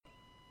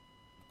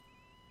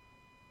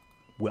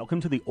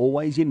Welcome to the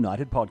Always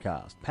United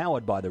podcast,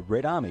 powered by the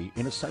Red Army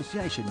in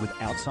association with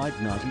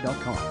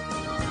Outside90.com.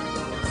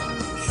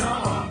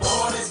 Come on,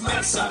 boys,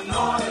 make some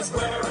noise.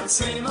 We're a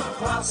team of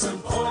clubs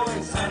and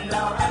boys, and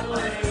our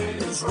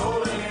Adelaide is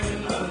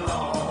rolling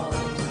along.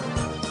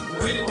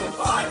 We will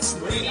fight,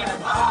 we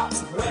have heart,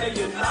 we're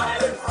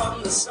united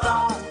from the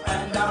start,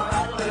 and our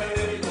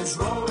Adelaide is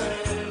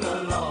rolling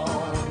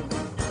along.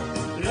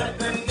 Let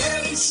the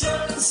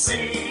nation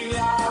see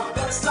our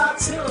best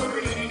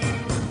artillery.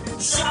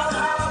 Shout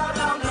out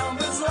our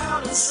numbers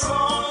loud and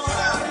strong.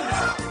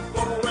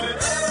 But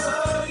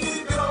wherever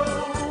you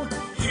go,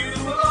 you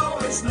will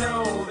always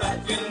know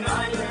that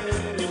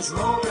United is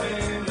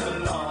rolling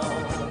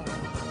along.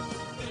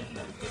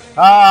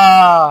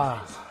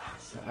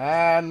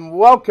 And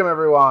welcome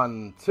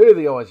everyone to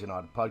the Always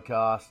United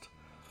podcast.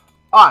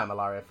 I'm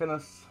Ilaria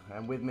Finnis,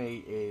 and with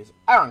me is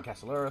Aaron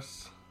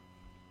Casaluris.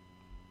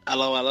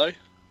 Hello, hello.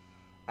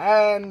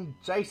 And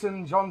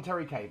Jason John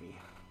Terry Cavey.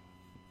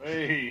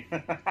 Hey,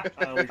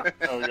 how we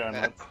going,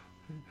 lads?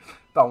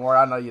 Don't worry,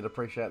 I know you'd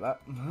appreciate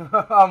that.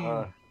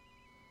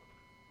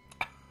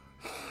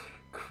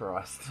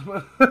 Christ.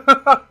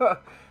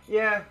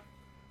 Yeah.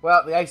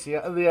 Well, the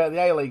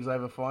A League's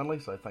over finally,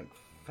 so thank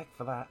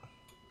for that.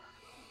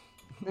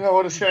 Yeah,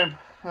 what a shame.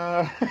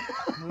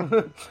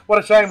 What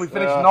a shame we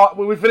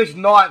finished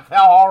ninth.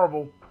 How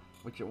horrible,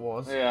 which it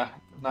was. Yeah.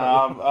 No,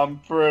 I'm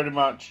pretty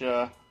much.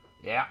 Yeah.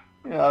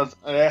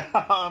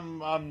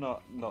 I'm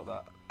not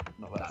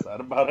that sad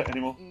about it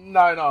anymore.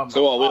 No.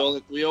 So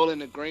what? We all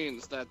in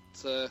agreement that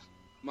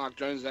Mark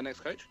Jones is our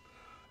next coach?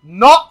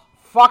 Not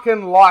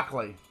fucking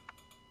likely.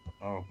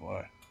 Oh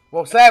boy.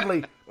 Well,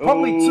 sadly,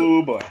 probably.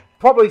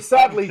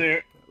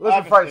 Sadly. I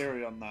have a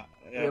theory on that.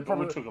 Yeah,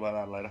 probably, we'll talk about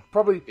that later.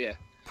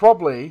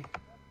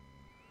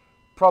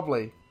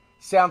 Probably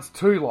sounds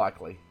too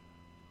likely,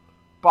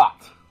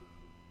 but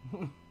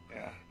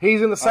yeah,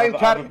 he's in the same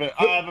category.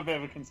 I have a bit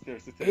of a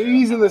conspiracy theory.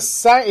 He's in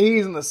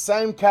the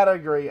same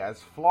category as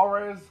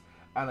Flores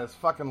and as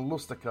fucking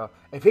Lustica.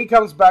 If he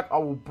comes back, I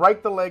will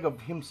break the leg of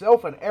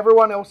himself and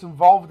everyone else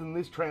involved in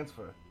this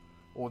transfer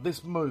or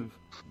this move.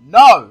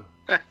 No,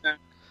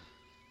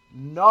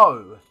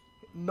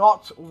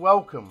 not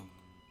welcome.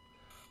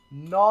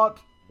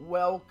 Not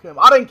welcome.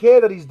 I don't care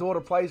that his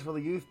daughter plays for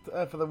the youth,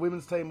 for the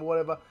women's team or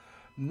whatever.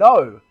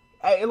 No,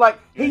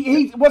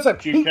 what's that?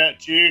 Do you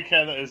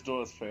care that his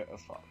daughter's fit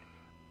as fuck?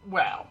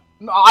 Well,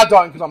 no, I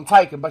don't because I'm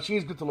taken, but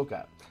she's good to look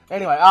at.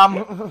 Anyway,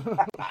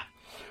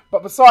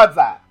 but besides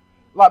that,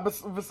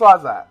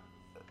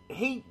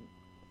 he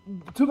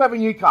took over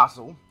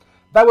Newcastle.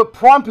 They were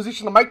prime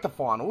position to make the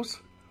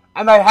finals,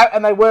 and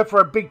they were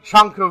for a big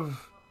chunk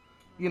of,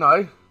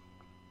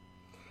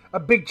 a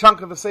big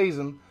chunk of the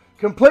season.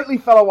 Completely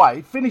fell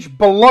away, finished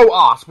below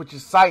us, which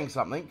is saying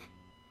something,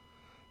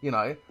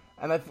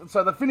 and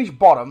so they finished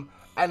bottom,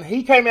 and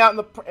he came out in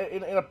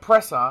a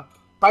presser,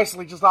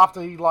 basically just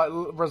after he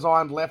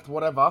resigned, left,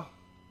 whatever.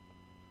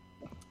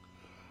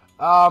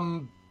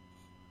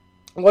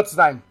 What's his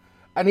name?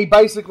 And he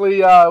basically,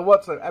 said,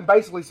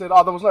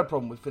 oh, there was no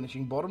problem with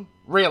finishing bottom.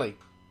 Really?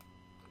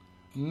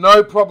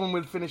 No problem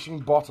with finishing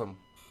bottom.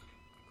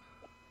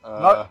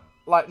 No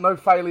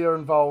failure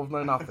involved,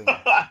 no nothing.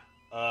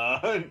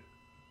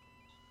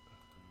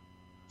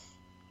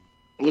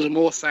 It was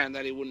more saying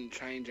that he wouldn't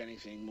change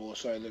anything more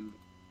so than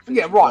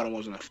right. Bottom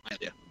wasn't a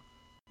failure.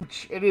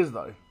 Which it is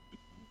though,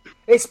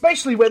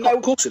 especially when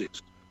Of course it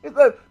is.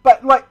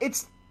 But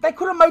they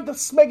could have made the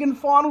Smeggin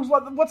finals.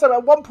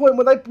 At one point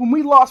when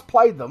we last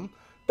played them,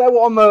 they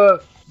were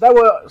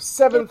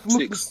seventh,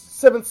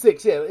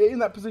 7-6, yeah, in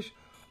that position,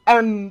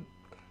 and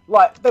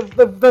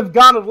they've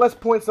garnered less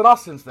points than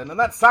us since then, and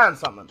that's saying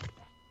something.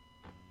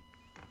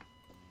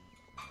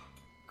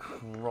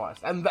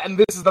 Christ. And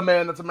this is the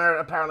man that's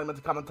apparently meant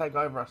to come and take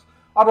over us.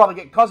 I'd rather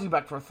get Cozzy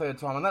back for a third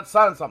time, and that's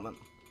saying something.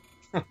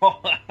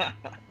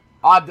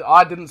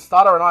 I didn't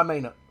stutter, and I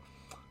mean it.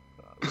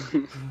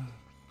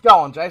 Go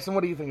on, Jason.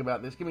 What do you think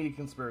about this? Give me your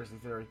conspiracy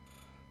theory.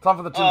 Time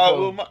for the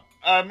two.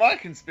 My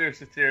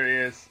conspiracy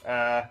theory is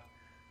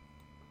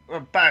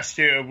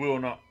Bastier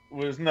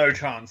was no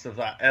chance of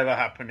that ever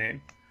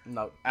happening.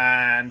 No.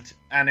 And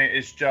it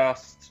is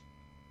just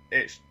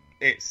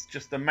it's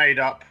just a made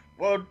up.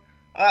 Well.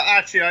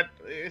 Actually,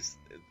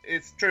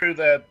 it's true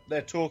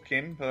they're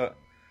talking, but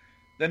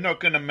they're not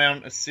going to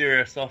mount a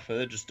serious offer.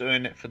 They're just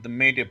doing it for the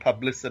media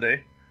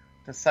publicity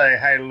to say,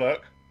 "Hey,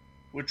 look,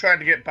 we're trying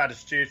to get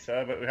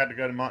Batistuta, but we had to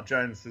go to Mark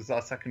Jones as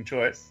our second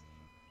choice."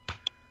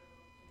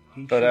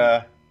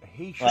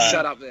 He should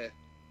shut up there.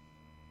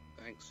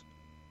 Thanks.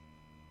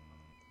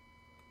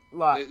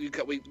 We're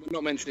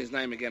not mentioning his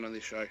name again on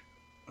this show.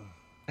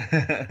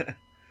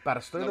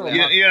 Batistuta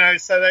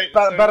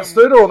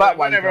or that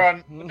way.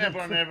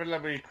 Whenever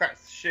everybody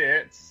cracks the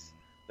shit,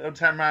 they'll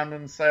turn around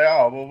and say,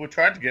 "Oh, well, we're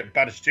trying to get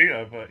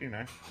Batistuta, but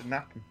didn't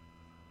happen."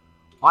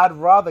 I'd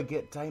rather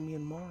get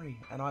Damien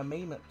Murray, and I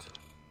mean it.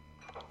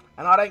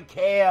 And I don't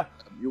care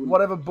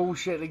whatever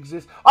bullshit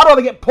exists. I'd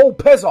rather get Paul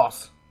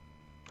Pezos.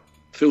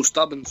 Phil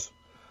Stubbins.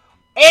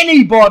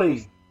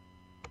 Anybody.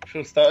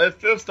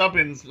 Phil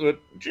Stubbins would.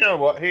 Do you know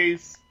what? He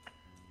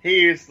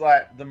is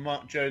like the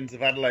Mark Jones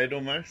of Adelaide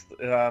almost,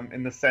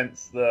 in the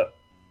sense that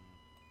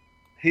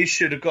he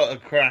should have got a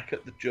crack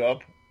at the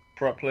job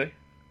properly.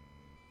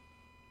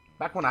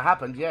 Back when it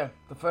happened, yeah,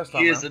 the first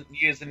time. Years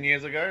and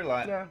years ago,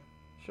 like. Yeah,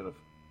 should have.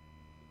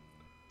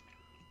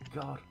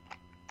 God,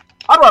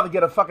 I'd rather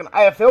get a fucking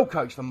AFL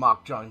coach than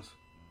Mark Jones.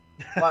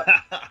 Like,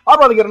 I'd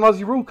rather get an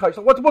Aussie rule coach.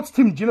 Like, what's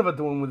Tim Ginniver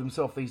doing with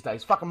himself these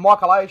days? Fucking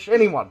Michael Aish,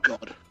 anyone.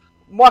 God.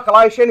 Michael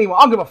Aish, anyone.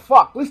 I don't give a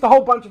fuck. List a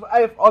whole bunch of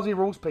Aussie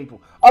rules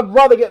people. I'd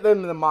rather get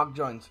them than Mark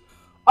Jones.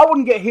 I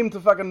wouldn't get him to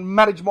fucking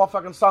manage my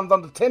fucking son's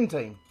under 10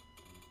 team.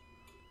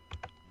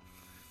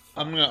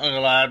 I'm not gonna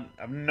lie, I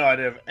have no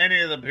idea of any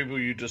of the people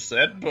you just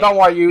said. But, Don't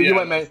worry, you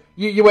went man.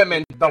 You went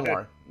man. Don't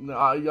worry.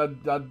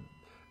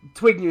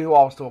 Twig knew who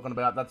I was talking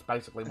about. That's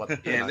basically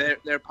what. Yeah,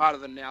 they're part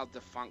of the now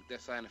defunct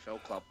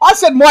SANFL club. I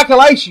said Michael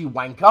Aish, you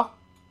wanker.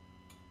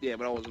 Yeah,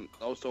 but I wasn't.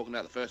 I was talking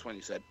about the first one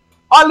you said.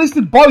 I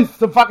listed both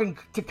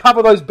to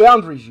cover those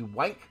boundaries, you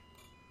wank.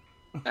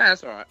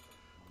 That's all right.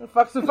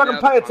 Fucking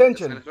pay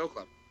attention. SANFL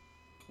club.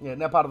 Yeah,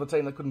 now part of the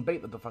team that couldn't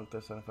beat the defunct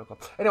SANFL club.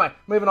 Anyway,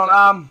 moving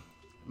on.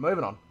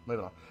 Moving on.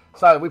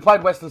 So we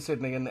played Western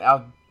Sydney, and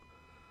our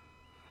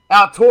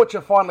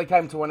torture finally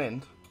came to an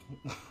end.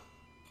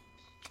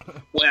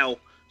 Well,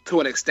 to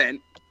an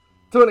extent.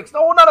 To an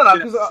extent. Oh no!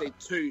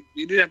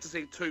 You did have to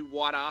see two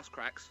white ass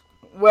cracks.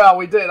 Well,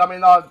 we did. I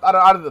mean,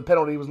 I did the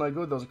penalty was no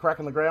good. There was a crack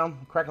in the ground,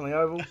 a crack in the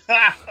oval.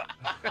 I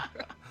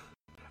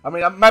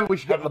mean, maybe we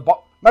should get to the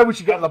bottom. Maybe we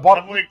should get to the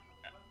bottom.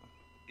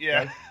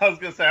 Yeah, I was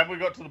going to say, have we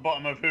got to the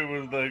bottom of who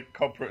was the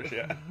culprits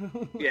yet?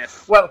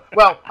 Yes. Well,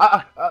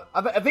 I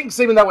think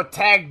seeming they were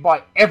tagged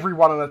by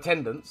everyone in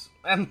attendance,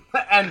 and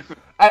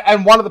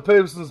one of the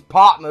person's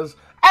partners,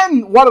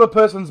 and one of the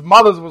person's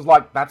mothers was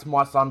like, "That's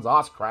my son's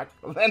ass crack."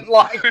 And then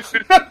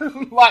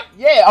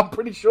yeah, I'm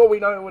pretty sure we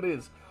know who it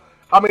is.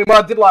 I mean,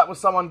 what I did like was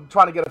someone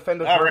trying to get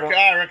offended. I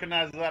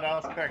recognise that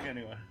ass crack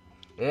anyway.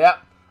 Yeah.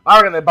 I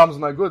reckon their bum's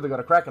no good. They got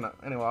a crack in it.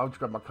 Anyway, I'll just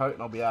grab my coat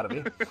and I'll be out of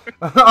here.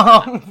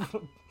 I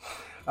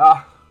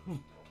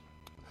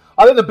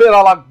think the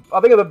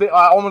bit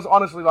I almost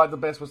honestly like the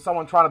best was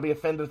someone trying to be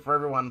offended for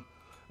everyone,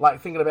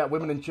 like thinking about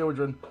women and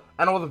children,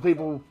 and all the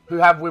people who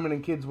have women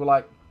and kids were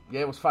like,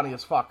 yeah, it was funny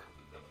as fuck.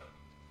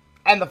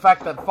 And the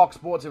fact that Fox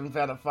Sports even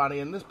found it funny,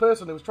 and this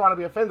person who was trying to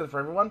be offended for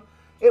everyone,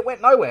 it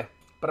went nowhere.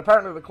 But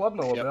apparently the club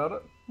know about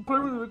it.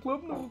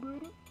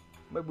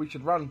 Maybe we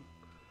should run.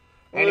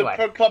 Anyway.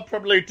 Well, the club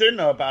probably do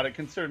know about it,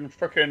 considering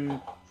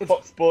frickin'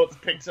 Fox Sports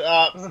picked it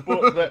up,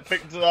 Sportsbet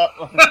picked it up.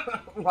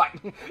 Not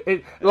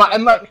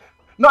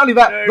only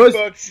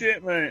that,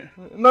 shit, mate.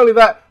 Not only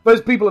that,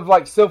 those people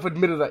have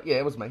self-admitted that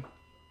it was me.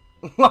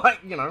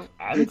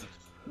 And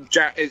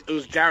it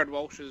was Jared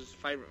Walsh's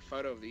favourite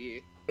photo of the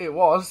year. It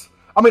was.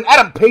 I mean,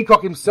 Adam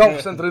Peacock himself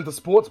sent it into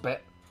Sportsbet.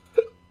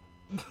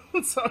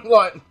 So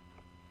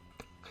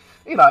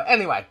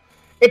anyway,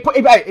 it put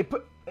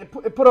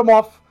him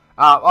off.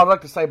 I'd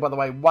like to say, by the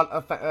way,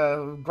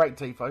 great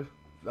tifo.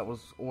 That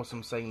was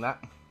awesome seeing that.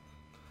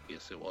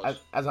 Yes, it was.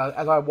 As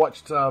I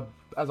watched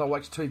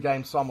two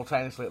games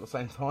simultaneously at the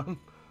same time,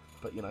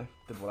 but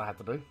did what I had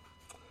to do.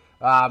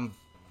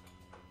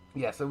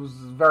 Yes, it was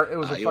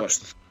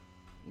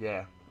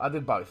yeah, I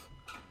did both.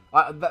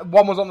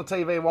 One was on the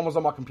TV, one was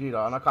on my computer,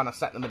 and I kind of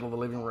sat in the middle of the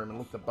living room and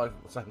looked at both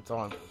at the same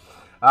time.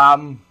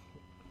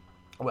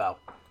 Well,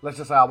 let's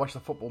just say I watched the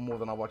football more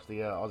than I watched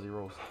the Aussie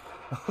rules.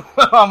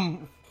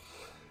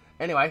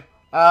 Anyway,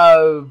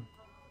 I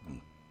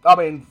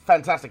mean,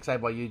 fantastic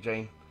save by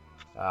Eugene.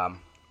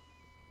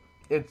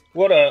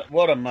 What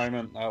a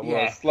moment that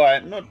was.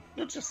 Yeah.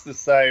 Not just the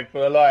save,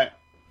 but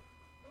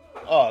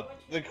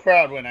the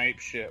crowd went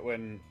apeshit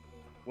when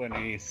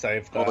he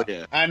saved that. Oh,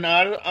 yeah. And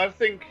I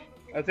think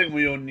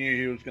we all knew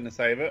he was going to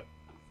save it.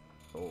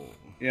 Oh.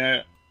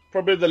 Yeah,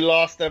 probably the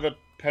last ever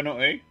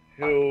penalty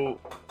he'll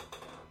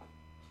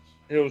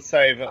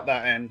save at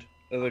that end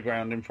of the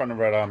ground in front of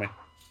Red Army.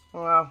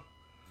 Well,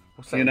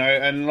 we'll see.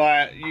 And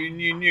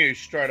you knew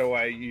straight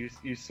away you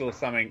saw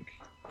something.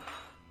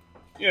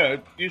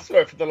 You saw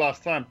it for the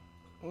last time.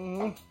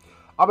 Mm-hmm.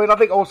 I mean, I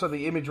think also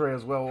the imagery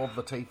as well of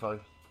the tifo,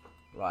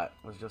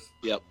 was just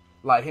him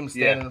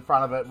standing in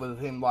front of it with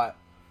him, that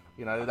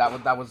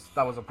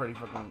was a pretty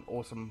fucking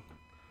awesome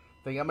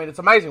thing. I mean, it's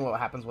amazing what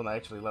happens when they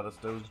actually let us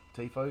do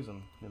tifos,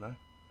 and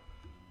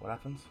what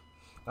happens.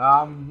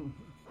 But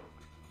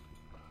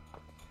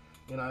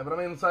I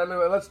mean, so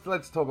anyway, let's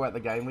talk about the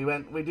game.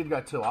 We did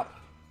go 2 up.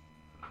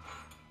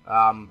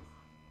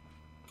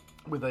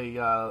 With a,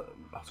 I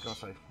was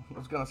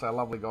gonna say a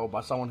lovely goal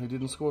by someone who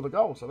didn't score the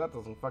goal, so that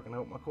doesn't fucking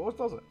help my cause,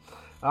 does it?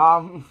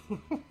 Well,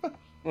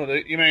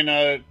 you mean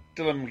Dylan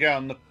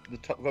McGowan, the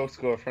top goal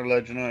scorer for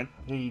Legend?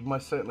 He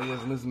most certainly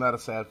is, and isn't that a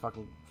sad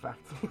fucking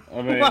fact?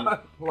 I mean,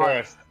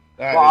 Christ,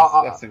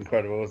 that's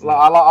incredible, isn't it?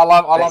 I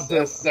love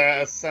this.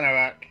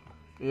 Centre-back.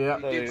 Yeah.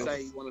 He did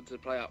say he wanted to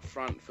play up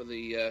front for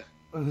the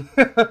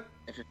FFA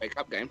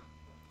Cup game.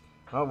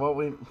 Oh, well,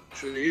 we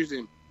should have used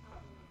him.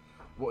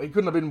 Well, he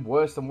couldn't have been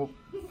worse than what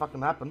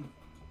fucking happened.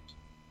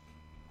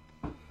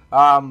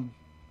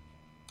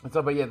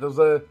 So, but yeah, there was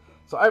a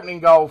opening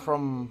goal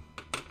from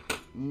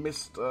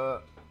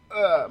Mr.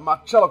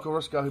 Marcelo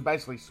Carrusco, who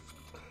basically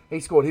he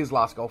scored his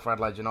last goal for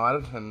Adelaide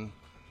United, and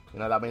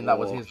that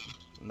was his.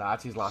 Nah,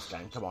 it's his last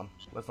game. Come on,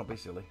 let's not be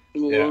silly.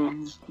 Yeah.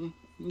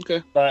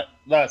 Okay. But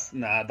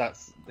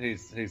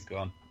he's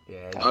gone.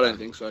 Yeah, I don't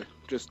think so.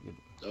 Just,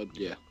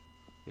 yeah.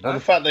 And the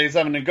fact that he's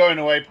having a going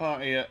away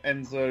party at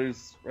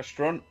Enzo's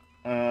restaurant,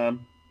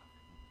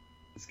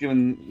 it's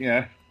given,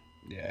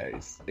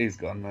 he's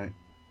gone, mate.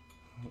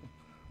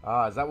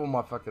 Is that what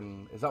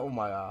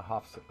my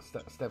half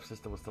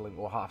stepsister was telling,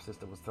 or half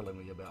sister was telling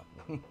me about?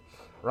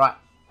 Right.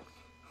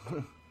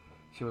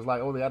 She was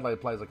like, all the Adelaide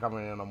players are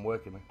coming in and I'm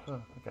working.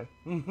 Oh, okay.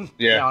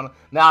 Yeah.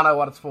 Now I know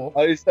what it's for.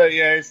 Oh, so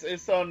yeah,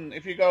 it's on.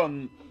 If you go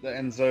on the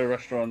Enzo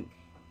restaurant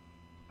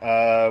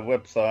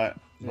website,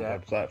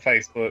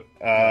 Facebook,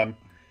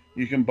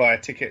 you can buy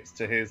tickets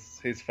to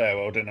his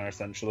farewell dinner,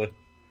 essentially.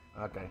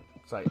 Okay.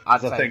 So I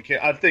think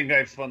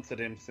they've sponsored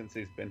him since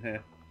he's been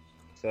here.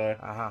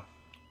 So.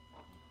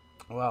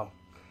 Well,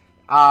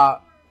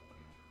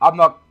 I'm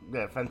not.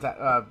 Yeah,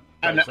 fantastic.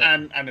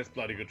 And it's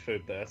bloody good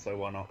food there, so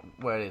why not?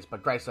 Well, it is,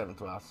 but great serving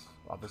to us,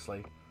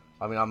 obviously.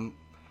 I mean,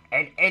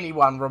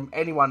 anyone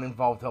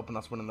involved helping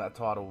us winning that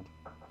title,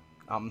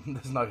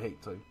 there's no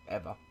heat to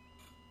ever.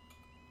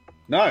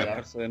 No,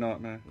 absolutely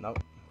not. No. Nope.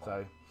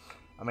 So,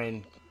 I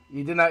mean,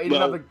 you didn't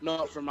have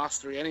not from us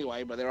three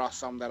anyway, but there are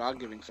some that are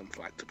giving some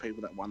flack to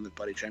people that won the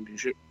bloody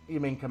championship.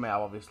 You mean Kamau,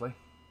 obviously?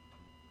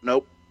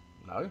 Nope.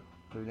 No.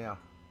 Who now?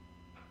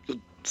 The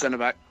centre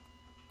back.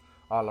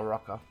 Oh,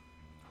 LaRocca.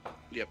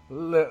 Yep.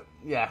 Look,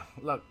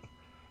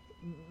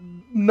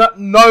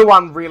 no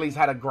one really's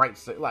had a great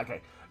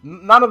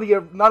none of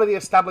the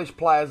established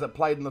players that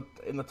played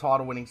in the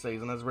title winning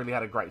season has really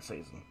had a great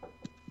season.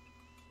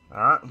 All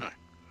right. No.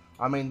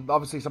 I mean,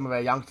 obviously some of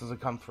our youngsters have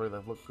come through.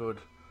 They've looked good.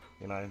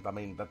 I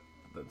mean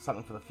that's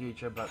something for the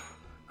future. But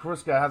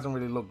Carrusco hasn't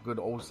really looked good.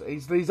 Also,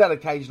 he's had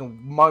occasional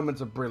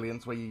moments of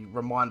brilliance where he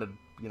reminded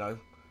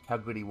how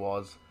good he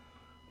was.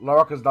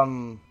 LaRocca's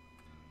done.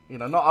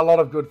 Not a lot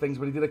of good things,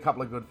 but he did a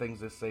couple of good things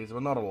this season,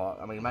 but not a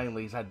lot. I mean,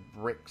 mainly he's had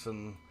bricks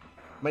and...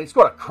 I mean, he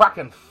scored a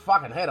cracking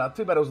fucking header.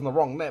 Too bad it was in the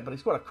wrong net, but he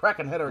scored a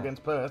cracking header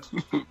against Perth.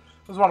 It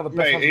was one of the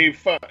best ones.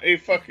 He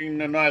fucking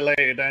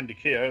annihilated Andy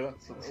Keogh.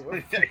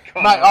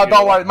 Mate,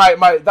 don't worry,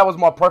 mate. That was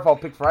my profile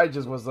pic for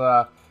ages, was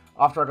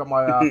after I got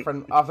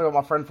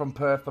my friend from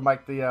Perth to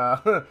make the...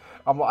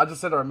 I just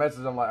sent her a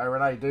message. I'm like, hey,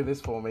 Renee, do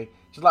this for me.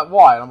 She's like,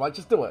 why? And I'm like,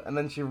 just do it. And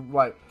then she,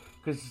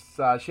 because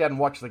she hadn't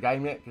watched the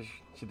game yet, because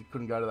she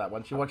couldn't go to that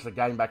one. She watched the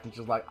game back and she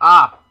was like,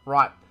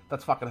 right,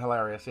 that's fucking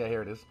hilarious. Yeah,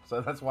 here it is.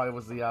 So that's why it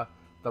was the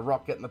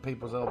Rock getting the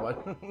people's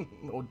elbow.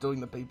 Or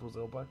doing the people's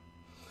elbow.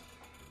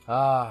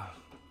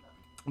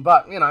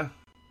 But,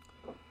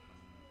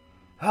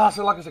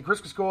 so like I said,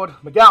 Carrusco scored.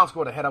 McGowan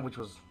scored a header, which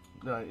was,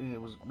 it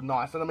was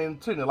nice. And I mean,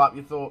 2-0 up,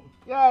 you thought,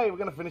 yay, we're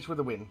going to finish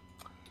with a win.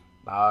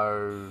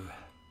 No.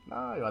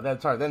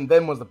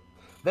 Then was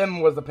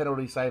the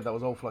penalty save that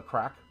was all for a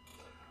crack.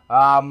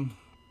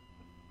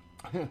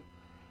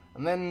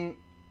 And then,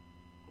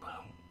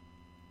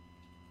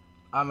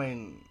 I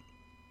mean,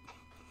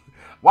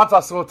 once I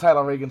saw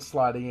Taylor Regan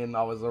sliding in,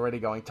 I was already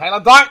going, Taylor,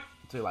 don't!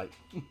 Too late.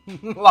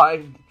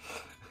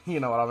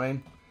 You know what I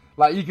mean?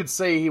 You could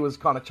see he was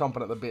kind of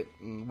chomping at the bit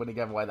when he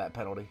gave away that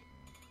penalty.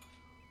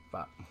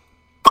 But,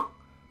 I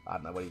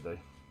don't know what he'd do.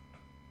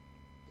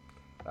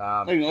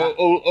 I think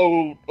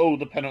all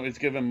the penalties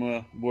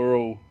given were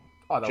all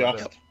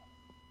just.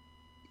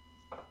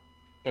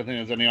 Don't think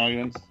there's any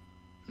arguments.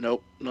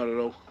 Nope, not at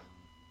all.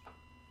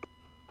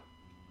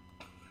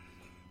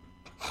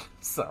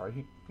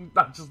 Sorry,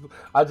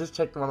 I just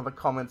checked one of the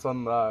comments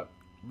on the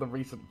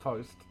recent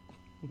post.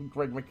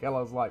 Greg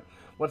McKellar was like,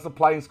 "What's the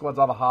playing squad's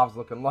other halves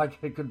looking like?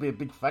 It could be a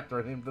big factor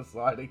in him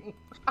deciding."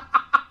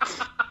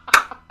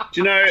 Do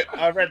you know?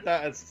 I read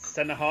that as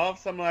centre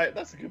halves. I'm like,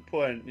 that's a good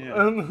point. Yeah.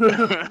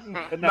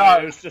 But no,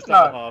 it was just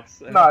other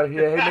halves. No,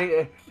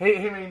 yeah,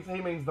 he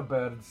means the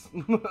birds.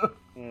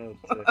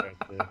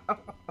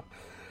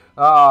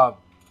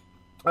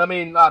 I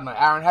mean, I don't know,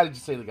 Aaron. How did you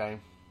see the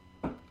game?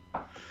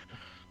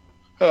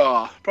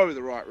 Probably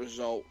the right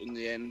result in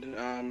the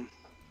end.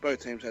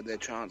 Both teams had their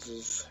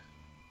chances.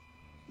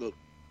 Look,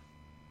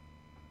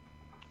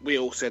 we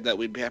all said that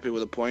we'd be happy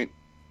with a point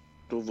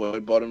to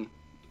avoid bottom.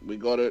 We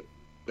got it.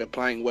 We're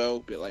playing well. A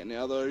bit late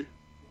now, though.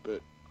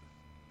 But,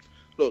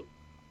 look,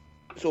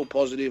 it's all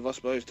positive, I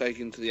suppose,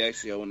 taking to the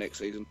ACL next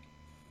season.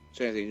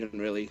 It's anything you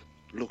can really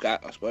look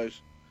at, I suppose.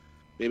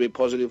 Be a bit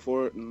positive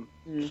for it and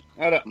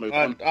move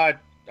on.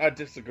 I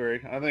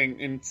disagree. I think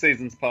in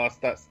seasons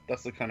past, that's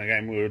the kind of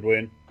game we would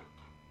win.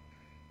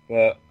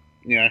 But,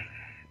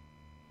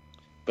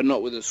 But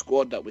not with the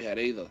squad that we had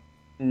either.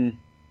 Mm.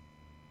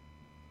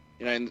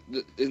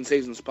 In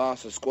seasons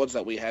past, the squads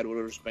that we had would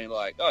have just been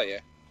like, oh yeah,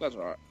 that's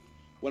all right.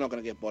 We're not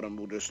going to get bottom,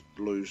 we'll just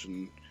lose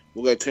and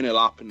we'll go 2-0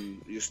 up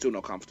and you're still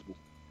not comfortable.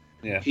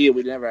 Yeah. Here,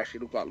 we never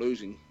actually looked like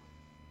losing.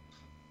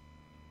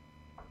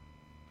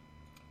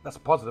 That's a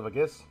positive, I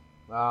guess.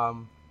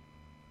 Jace,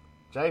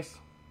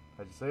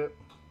 how'd you see it?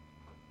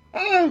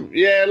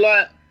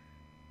 Yeah,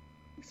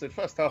 So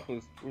first half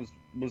was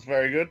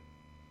very good.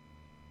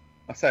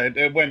 I say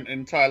it went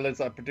entirely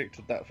as I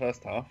predicted that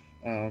first half.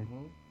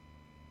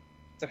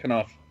 Second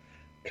half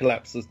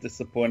collapse was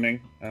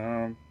disappointing.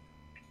 The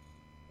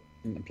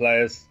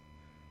players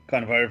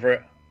kind of over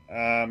it.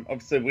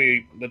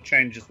 Obviously, the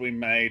changes we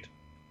made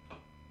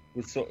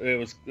we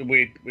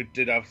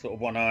did have sort of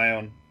one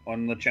eye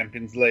on the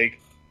Champions League,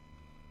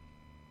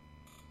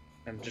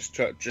 and just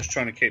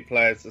trying to keep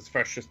players as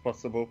fresh as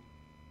possible.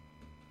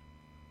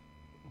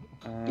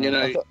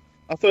 I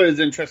thought it was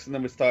interesting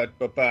that we started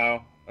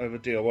Babao over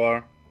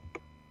Diawara.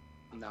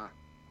 Nah.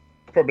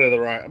 Probably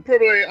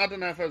I don't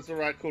know if it was the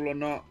right call or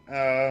not.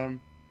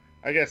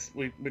 I guess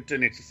we do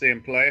need to see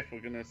him play if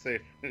we're going to see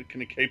if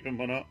can he keep him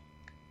or not.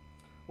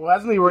 Well,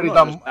 hasn't he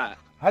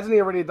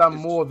already done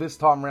more this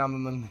time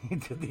round than he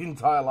did the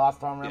entire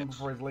last time round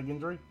before his leg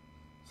injury?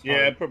 So,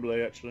 yeah,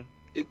 probably actually.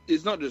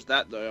 It's not just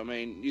that though. I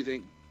mean, you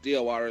think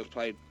Diawara has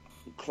played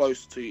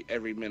close to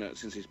every minute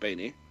since he's been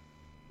here.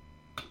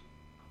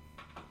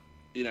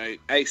 You know,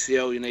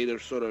 ACL, you need to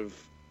sort of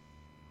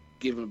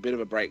give him a bit of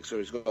a break so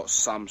he's got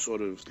some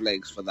sort of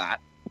legs for that.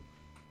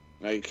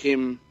 Like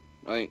him,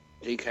 I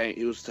think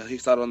he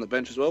started on the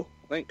bench as well.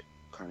 I think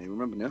can't even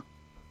remember now.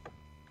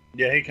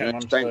 Yeah, he came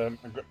on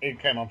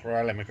for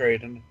Ali McGree,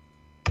 didn't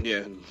he?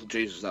 Yeah,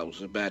 Jesus, that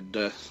was a bad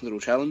little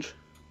challenge.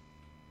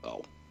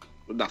 Oh,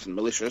 nothing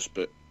malicious,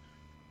 but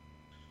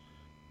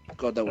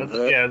God, that would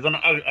hurt. Yeah, it was an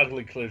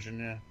ugly collision.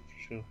 Yeah,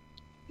 for sure.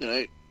 You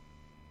know,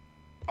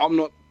 I'm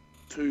not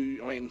too.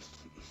 I mean,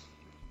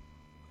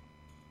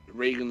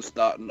 Regan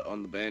starting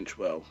on the bench.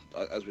 Well,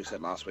 as we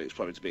said last week, it's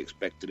probably to be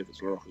expected if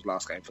it's Lorca's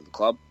last game for the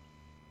club.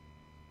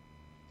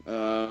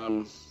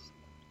 You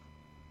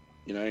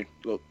know,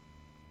 look,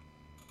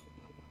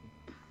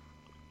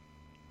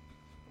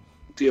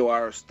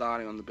 Diawara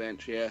starting on the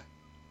bench, yeah.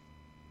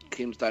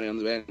 Kim starting on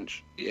the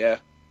bench, yeah.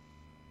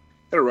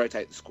 Gotta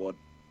rotate the squad.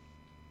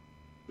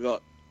 We've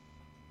got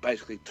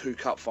basically 2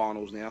 cup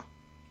finals now.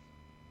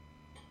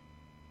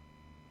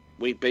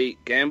 We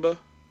beat Gamba.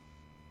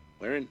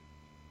 We're in.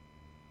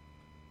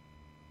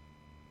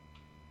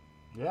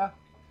 Yeah.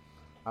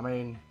 I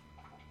mean,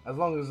 as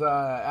long as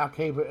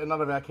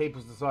none of our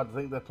keepers decide to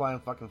think they're playing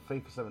fucking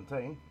FIFA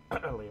 17,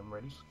 Liam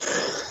ready.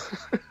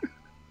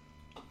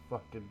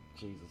 Fucking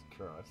Jesus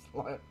Christ.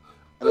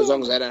 And as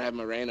long as they don't have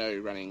Moreno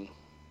running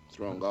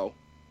through on goal.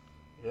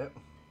 Yep.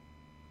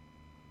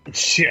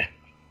 Yeah.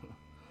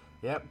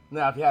 Yep.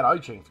 Now, if you had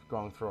Oching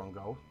going through on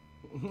goal.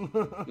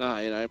 No,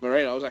 you know,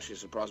 Moreno, I was actually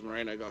surprised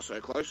Moreno got so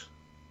close.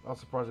 I was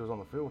surprised he was on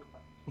the field.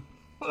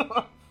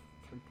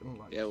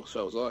 Yeah, well,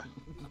 so was I.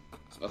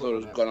 I thought he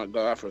was going to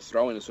go out for a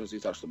throw-in as soon as he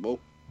touched the ball.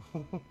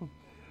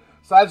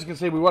 So as you can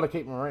see, we want to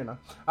keep Moreno.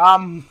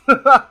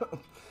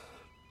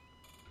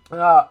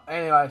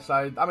 Anyway,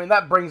 so I mean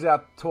that brings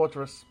our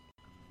torturous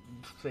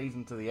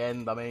season to the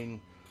end. I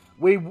mean,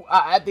 we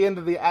at the end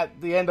of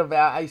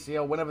our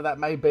ACL, whenever that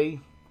may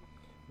be,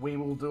 we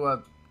will do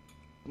a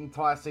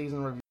entire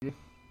season review.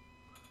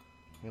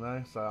 You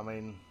know, so I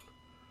mean,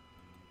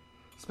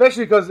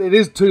 especially because it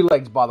is 2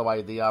 legs, by the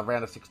way, the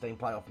round of 16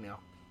 playoff now.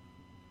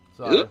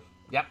 So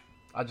yep,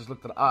 I just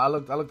looked it. I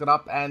looked it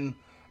up, and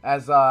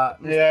as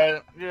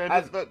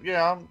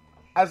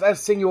as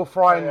Senior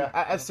Fry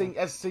as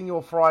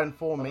Senior Fry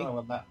informed me.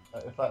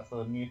 If that's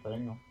a new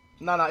thing.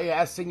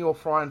 As Senior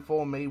Fry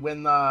informed me,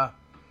 when the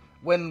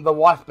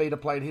wife beater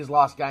played his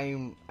last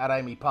game at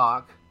Amy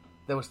Park,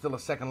 there was still a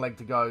second leg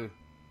to go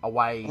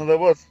away. Well, there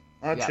was.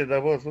 Actually,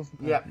 there was,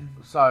 wasn't there? Yeah.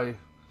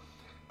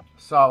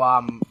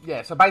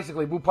 So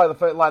basically we'll play the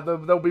first,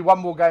 there'll be one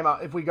more game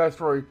if we go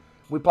through.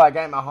 We play a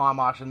game at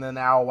Highmarsh, and then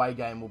our away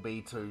game will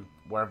be to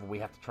wherever we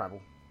have to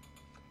travel,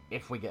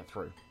 if we get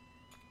through.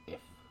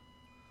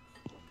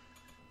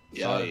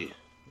 Yay!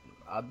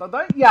 So,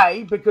 don't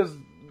yay because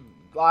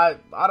I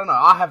don't know.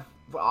 I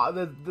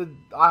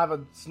have a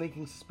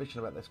sneaking suspicion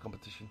about this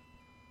competition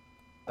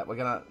that we're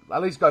gonna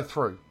at least go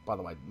through. By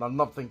the way, I'm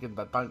not thinking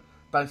that don't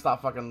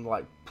start fucking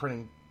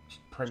printing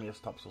Premier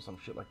stops or some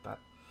shit like that.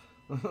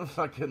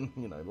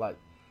 Fucking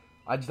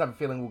I just have a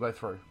feeling we'll go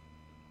through.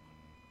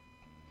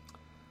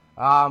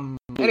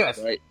 Anyways,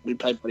 right. We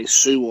played bloody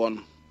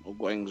Suwon or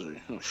Guangzhou.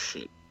 Oh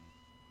shit!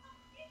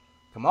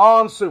 Come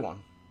on, Suwon.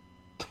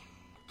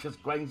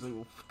 Just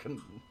Guangzhou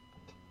can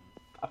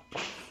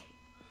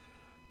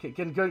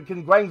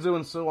Guangzhou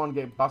and Suwon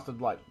get busted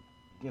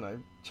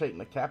cheating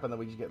the cap, and then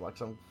we just get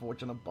some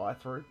fortunate buy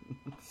through.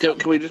 Can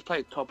we just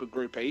play top of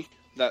Group E?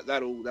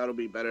 That'll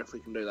be better if we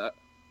can do that.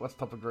 What's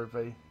top of Group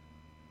E?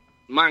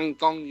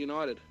 Mangdong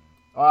United.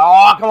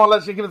 Oh, come on,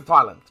 let's give it to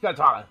Thailand. Let's go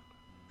Thailand.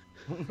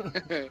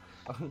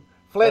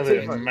 Flare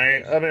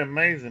Tifo. That'd be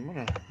amazing,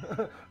 wouldn't it?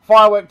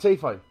 Firework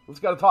Tifo.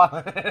 Let's go to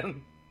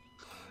Thailand.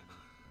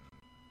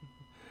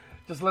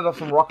 Just let off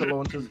some rocket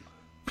launchers.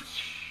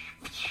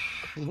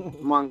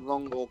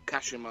 Mangdong or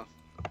Kashima.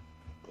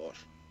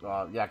 Gosh.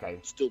 Yeah, okay.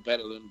 Still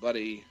better than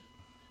bloody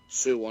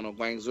Suwon or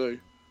Guangzhou.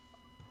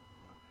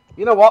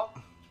 You know what?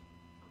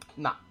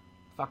 Nah.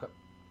 Fuck it.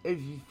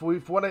 If we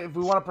want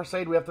to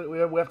proceed, we have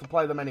to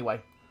play them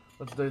anyway.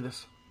 Let's do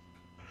this.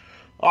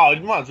 Oh,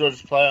 you might as well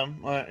just play them.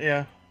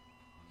 Yeah.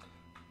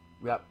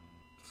 Yep.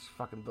 It's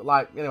fucking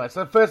anyway.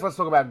 So first, let's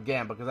talk about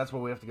Gamba because that's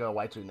where we have to go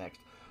away to next.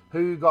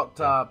 Who got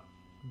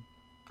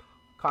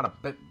kind of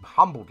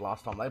humbled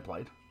last time they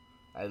played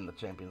in the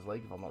Champions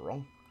League, if I'm not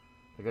wrong.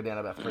 They go down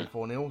about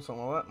 3-4-0,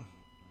 something like that.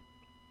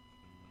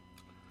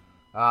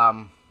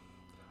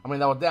 I mean,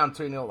 they were down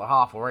 2-0 at the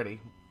half already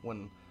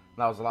when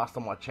that was the last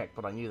time I checked,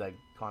 but I knew they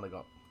kind of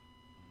got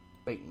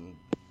beaten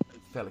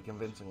fairly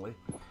convincingly.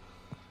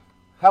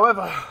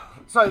 However,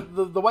 so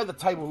the way the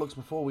table looks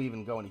before we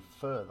even go any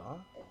further,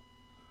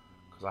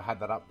 because I had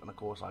that up, and of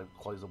course I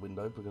closed the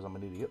window because I'm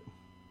an idiot.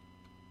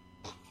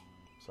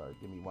 So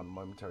give me one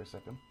momentary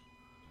second.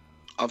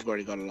 I've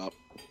already got it up.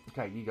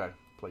 Okay, you go,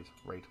 please,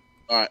 read.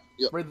 All right.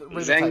 Yep. Read the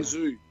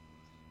Zhangzhou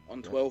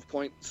on 12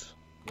 points.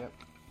 Yep.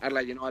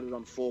 Adelaide United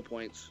on 4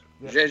 points.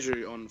 Yep.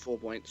 Jeju on 4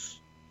 points.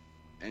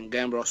 And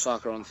Gamba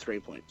Osaka on 3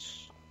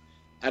 points.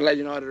 Adelaide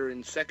United are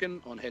in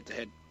second on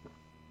head-to-head.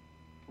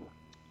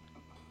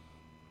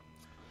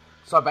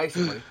 So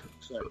basically,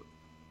 So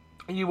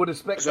you would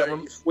expect that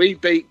if we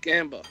beat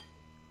Gamba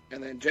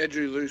and then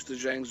Jeju lose to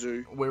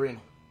Zhangzhou, we're in.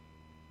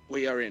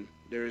 we are in.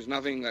 There is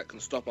nothing that can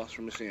stop us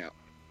from missing out.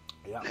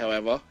 Yeah.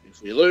 However,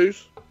 if we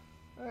lose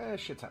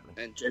Shit's happening.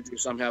 and Jeju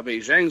somehow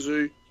beats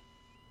Zhangzhou,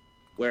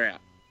 we're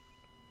out.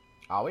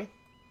 Are we?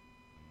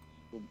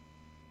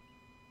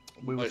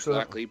 We Most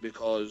likely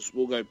because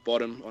we'll go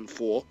bottom on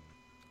 4.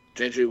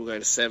 Jeju will go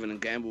to 7 and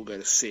Gamba will go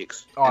to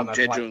 6. Oh, and no,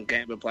 Jeju play. and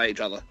Gamba play each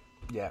other.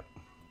 Yeah.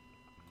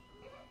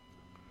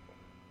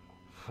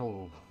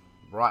 Oh,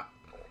 right.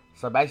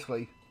 So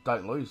basically,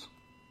 don't lose.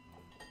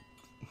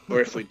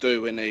 Or if we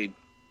do, we need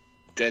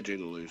Jeju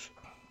to lose.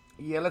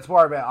 Yeah, let's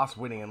worry about us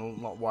winning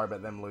and not worry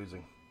about them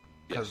losing.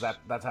 Because Yes.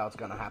 that's how it's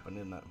going to happen,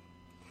 isn't it?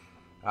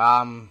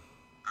 How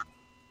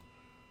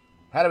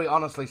do we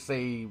honestly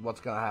see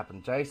what's going to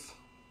happen, Jace?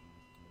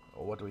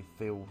 Or what do we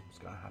feel is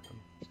going to happen?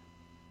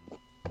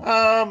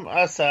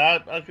 I say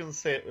I can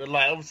see it.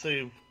 Like,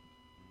 obviously,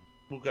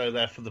 we'll go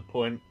there for the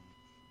point.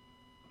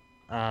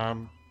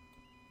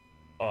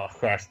 Oh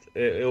Christ!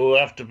 It will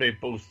have to be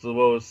balls to the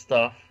wall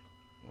stuff.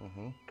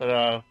 Mm-hmm.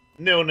 But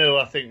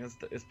 0-0, I think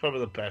is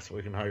probably the best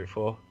we can hope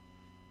for.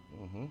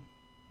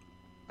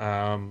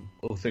 Mm-hmm.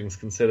 All things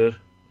considered.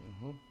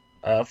 Mm-hmm.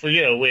 If we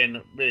get a win,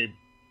 it'd be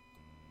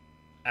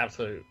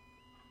absolute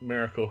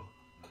miracle.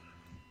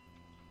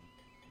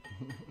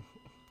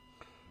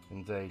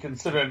 Indeed.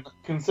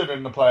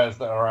 Considering the players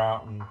that are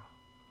out, and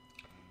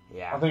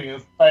Yeah. I think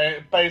it's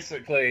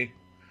basically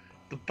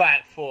the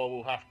back four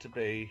will have to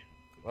be.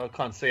 I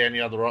can't see any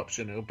other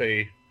option. It'll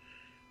be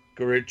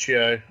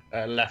Garuccio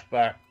at left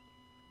back,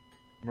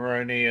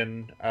 Moroni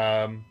and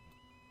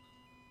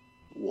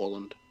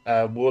Warland.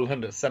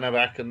 Woolhand at centre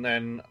back, and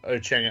then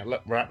Ocheng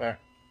at right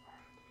back.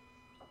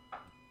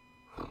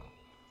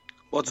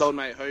 What's old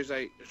mate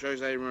Jose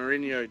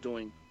Mourinho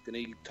doing? Can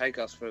he take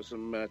us for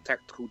some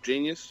tactical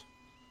genius?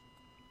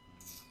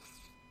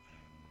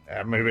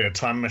 Maybe a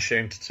time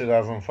machine to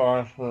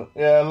 2005. But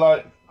yeah,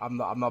 like I'm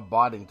not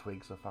biting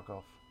twigs, so fuck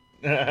off.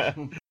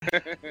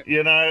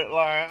 you know,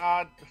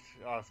 like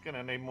it's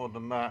gonna need more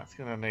than that. It's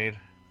gonna need.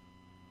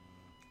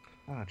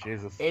 Oh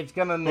Jesus! It's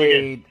gonna we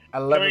need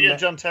Can 11. we get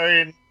John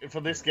Terry in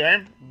for this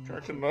game? Do you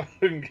reckon I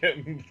can get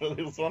him for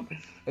this one?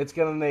 It's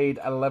gonna need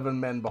 11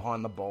 men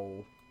behind the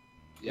ball.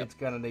 Yep. It's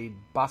gonna need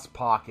bus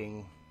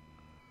parking.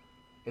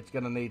 It's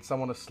gonna need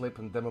someone to slip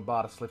and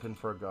Demba to slip in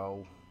for a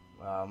goal.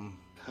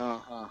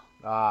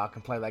 I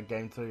can play that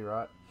game too,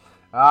 right?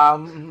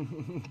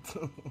 I'm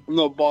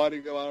not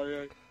biting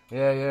Galario.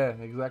 Yeah,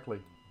 exactly.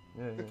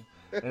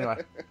 Yeah.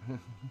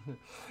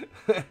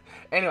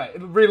 Anyway,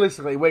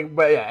 realistically,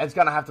 it's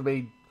going to have to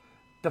be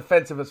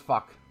defensive as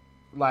fuck.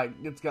 Like,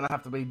 it's going to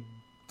have to be,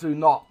 do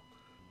not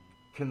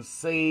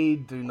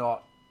concede, do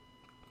not,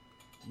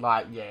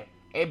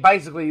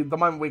 basically, the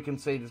moment we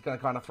concede, it's going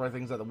to kind of throw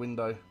things out the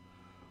window.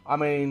 I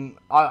mean,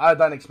 I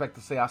don't expect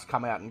to see us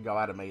come out and go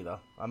at them either.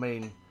 I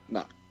mean,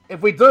 No.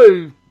 if we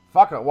do,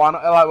 fuck it, why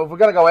not? Like, if we're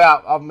going to go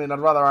out, I mean, I'd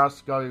rather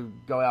us go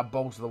out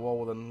balls to the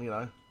wall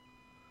than,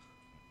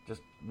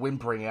 just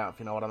whimpering out, if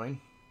you know what I mean.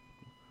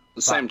 At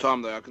the same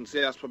time, though, I can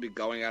see us probably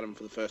going at him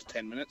for the first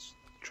 10 minutes,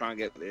 try and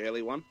get the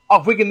early one.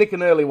 Oh, if we can nick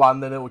an early one,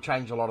 then it will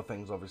change a lot of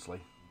things, obviously.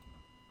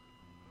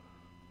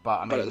 But,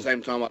 I mean... But at the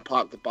same time, I'd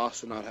park the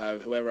bus and I'd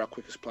have whoever our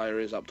quickest player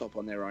is up top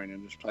on their own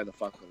and just play the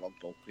fucking log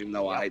ball. Even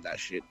though I hate that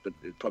shit, but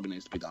it probably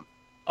needs to be done.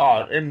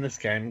 Oh, in this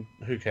game,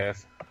 who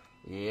cares?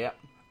 Yeah,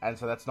 and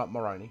so that's not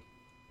Moroni.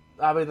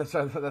 I mean, that's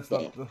not...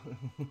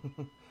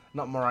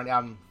 not Moroni.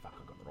 Fuck,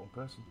 I got the wrong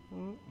person.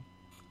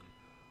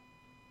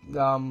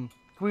 Can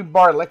we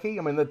borrow Lecky?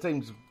 I mean,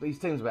 these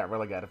teams are about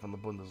relegated from the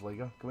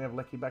Bundesliga. Can we have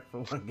Lecky back for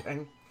one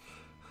game?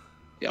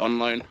 Yeah, on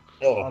loan.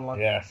 Oh, On loan.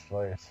 yes,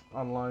 please.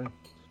 On loan.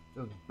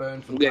 Just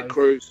burn some We'll get days.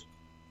 Cruz.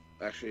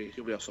 Actually,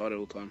 he'll be offside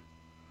all the time.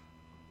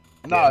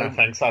 No, Yeah, no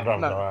thanks. I'd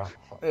rather no. go out.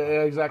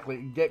 Yeah, exactly.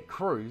 Get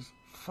Cruz.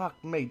 Fuck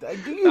me. Do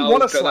you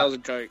want to That was slap? a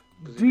joke.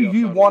 'cause Do he'll be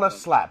you offside want all to the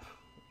time. slap?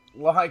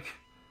 Like,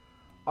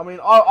 I mean,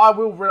 I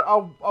will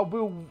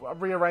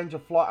rearrange a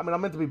flight. I mean,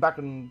 I'm meant to be back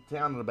in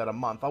town in about a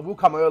month. I will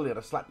come earlier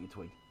to slap you,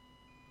 Twig.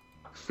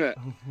 Well,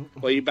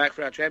 are you back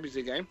for our Champions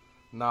League game?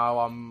 No,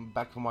 I'm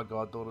back for my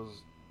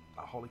goddaughter's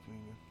Holy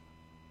Communion.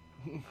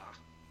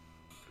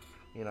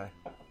 You know,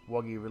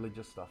 woggy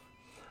religious stuff.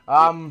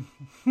 Anyway.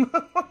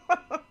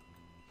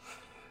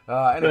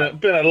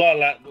 Been a lot of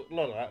that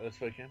this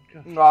weekend.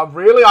 No,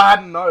 really, I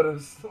hadn't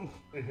noticed.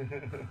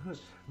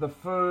 The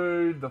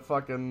food, the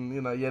fucking,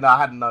 you know, no, I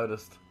hadn't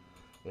noticed.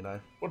 You know.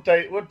 What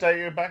day are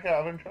you back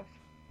out of interest?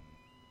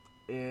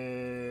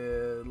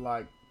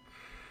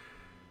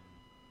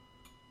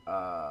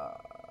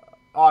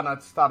 Oh no,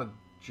 it started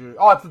June.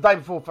 Oh, it's the day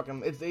before.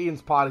 It's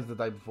Ian's party's the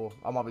day before.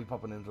 I might be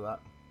popping into that.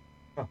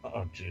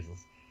 Oh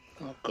Jesus!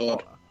 Oh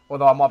God!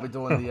 Although I might be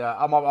doing the.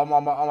 I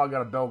might go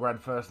to Belgrade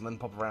first and then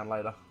pop around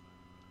later.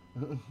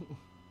 I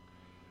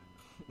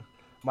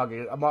might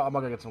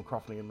go get some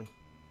Crofty in me.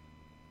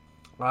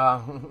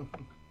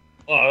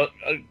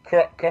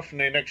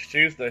 Crofty next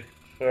Tuesday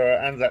for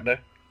Anzac Day.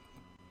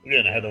 We're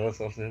getting ahead of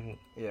ourselves here. But...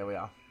 Yeah, we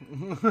are.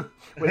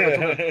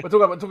 we're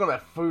talking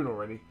about food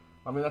already.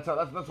 I mean, that's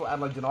what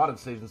Adelaide United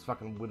season's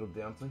fucking whittled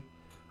down to.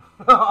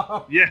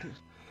 Yeah.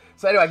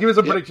 So anyway, give me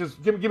some predictions.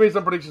 Give me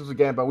some predictions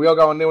again. But we are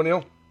going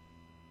 0-0.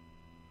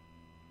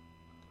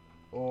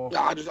 Or No,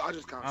 I just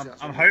can't see us.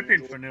 I'm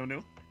hoping for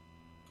 0-0.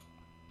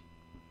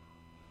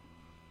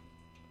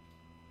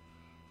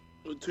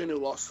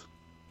 2-0 loss.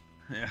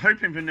 Yeah,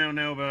 hoping for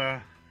 0-0, but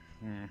I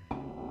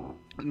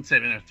wouldn't say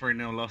a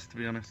 3-0 loss, to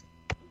be honest.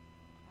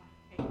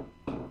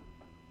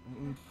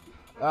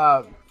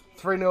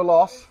 3-0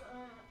 loss.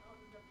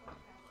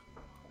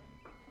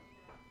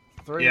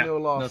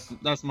 3-0 loss.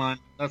 That's mine.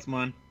 That's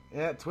mine.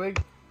 Yeah, Twig.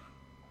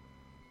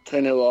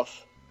 2-0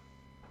 loss.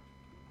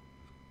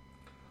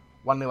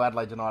 1-0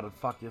 Adelaide United.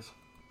 Fuck yes.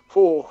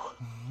 4.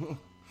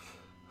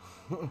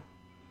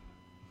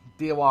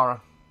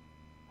 Diawara.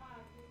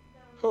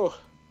 Oh.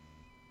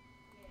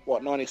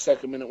 What,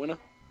 92nd minute winner?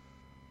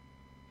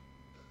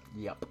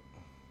 Yep.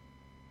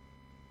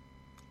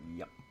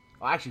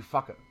 Actually,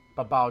 fuck it.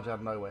 Babalj out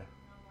of nowhere.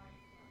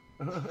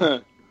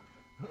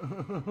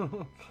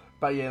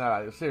 But yeah,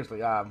 no,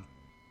 seriously. I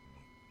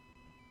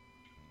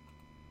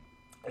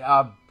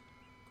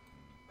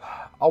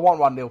want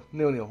 1-0.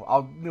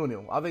 0-0.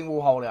 0-0. I think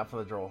we'll hold out for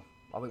the draw.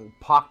 I think we'll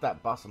park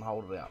that bus and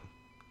hold it out.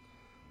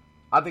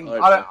 I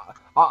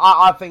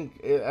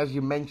think, as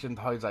you mentioned,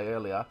 Jose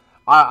earlier.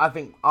 I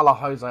think a la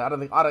Jose. I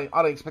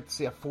don't expect to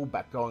see a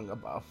fullback going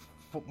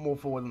more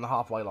forward than the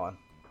halfway line.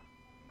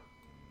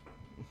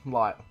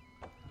 Like,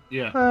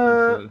 Yeah.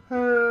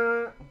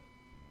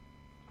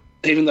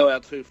 Even though our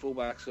 2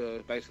 fullbacks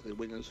are basically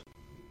wingers.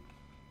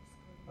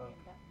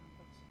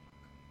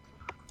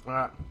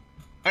 alright.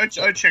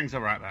 Ocheng's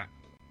alright back.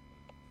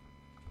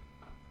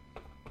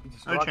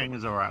 Ocheng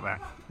is alright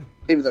back.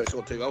 Even though he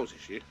scored 2 goals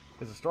this year.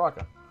 He's a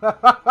striker.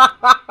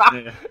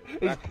 Yeah.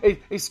 He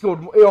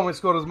almost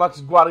scored as much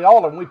as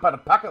Guardiola, and we paid a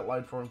packet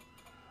load for him.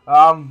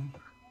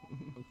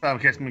 I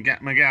guess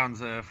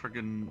McGowan's a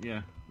friggin'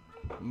 yeah.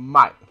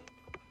 Mate.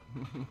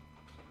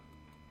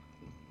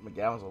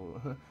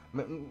 McGowan's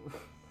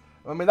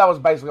I mean, that was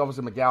basically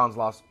obviously McGowan's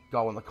last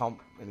goal in the comp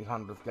in his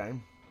 100th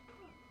game.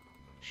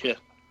 Sure.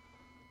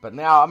 But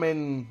now, I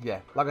mean,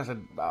 yeah, like I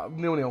said,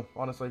 0-0,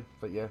 honestly.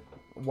 But yeah,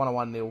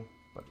 1-1-0.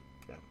 But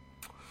yeah,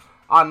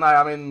 I don't know.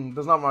 I mean,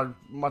 there's not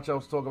much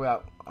else to talk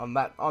about on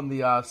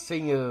the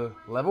senior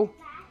level.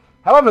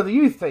 However, the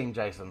youth team,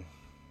 Jason.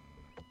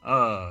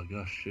 Oh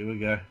gosh, here we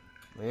go.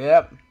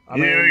 Yep.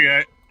 Here we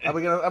go.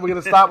 Are we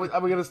gonna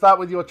start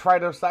with your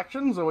traitor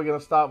actions, or are we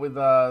gonna start with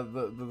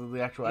the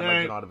actual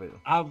Adelaide United bit?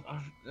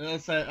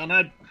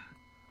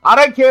 I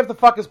don't care if the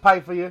fuckers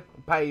pay you.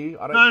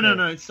 I don't care.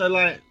 No. So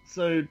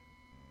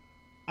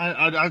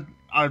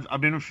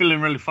I've been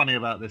feeling really funny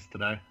about this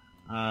today.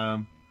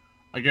 I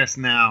guess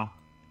now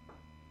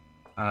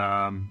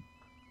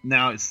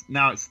it's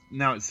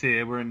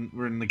here. We're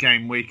in the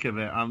game week of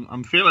it.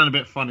 I'm feeling a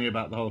bit funny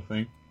about the whole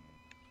thing.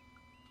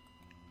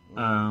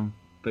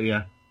 But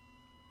yeah,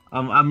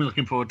 I'm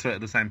looking forward to it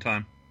at the same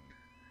time.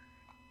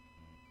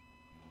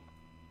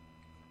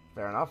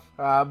 Fair enough.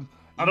 I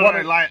don't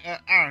know, like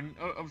Aaron.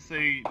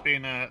 Obviously,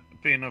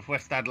 being of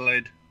West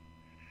Adelaide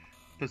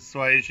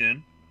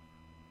persuasion,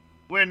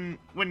 when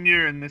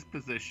you're in this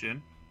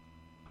position,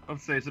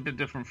 obviously it's a bit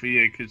different for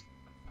you because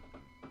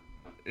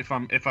if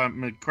I'm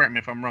correct me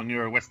if I'm wrong,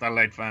 you're a West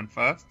Adelaide fan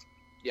first.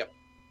 Yep.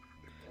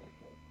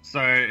 So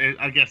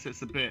I guess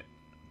it's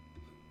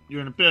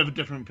you're in a bit of a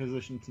different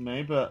position to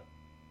me, but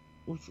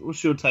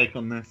what's your take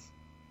on this?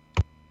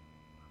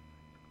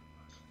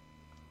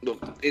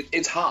 Look,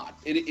 it's hard.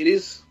 It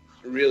is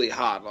really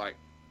hard, like,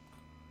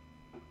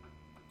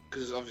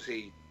 because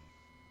obviously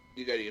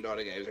you go to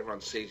United games,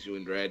 everyone sees you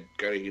in red,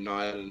 go to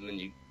United, and then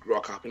you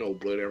rock up in all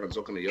blue, and everyone's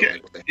looking at you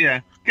like, what the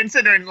yeah.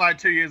 Considering like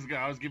 2 years ago,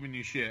 I was giving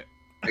you shit.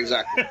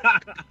 Exactly.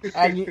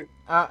 and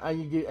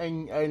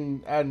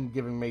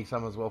giving me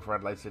some as well for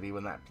Adelaide City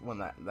when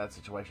that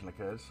situation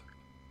occurs.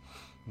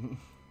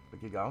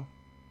 But keep going.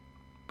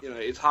 You know,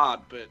 it's hard,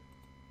 but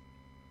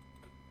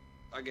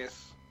I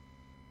guess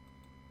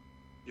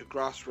your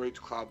grassroots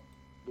club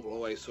will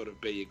always sort of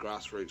be your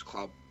grassroots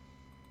club,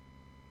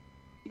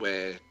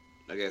 where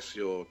I guess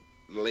your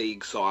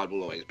league side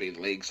will always be the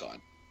league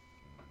side.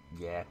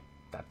 Yeah,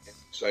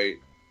 that's... So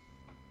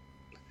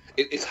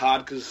it's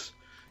hard because,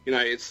 you know,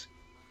 it's...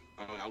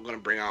 I'm going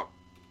to bring up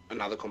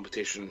another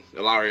competition.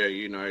 Ilario,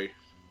 you know,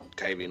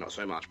 KV not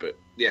so much, but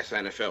the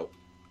SANFL.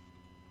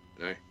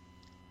 You know,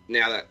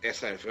 now that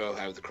SANFL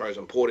have the Crows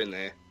on Port in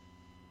there,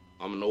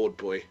 I'm an Ord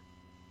boy.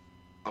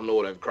 I'm an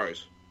Ord over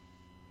Crows.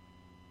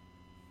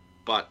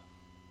 But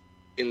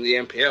in the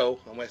NPL,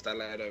 I'm West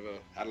Adelaide over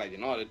Adelaide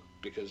United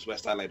because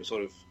West Adelaide was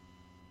sort of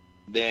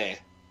there.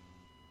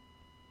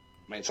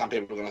 I mean, some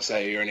people are going to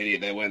say you're an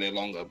idiot, they weren't there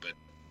longer, but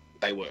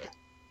they were.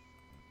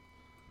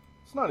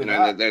 It's not You only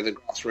know, that. they're the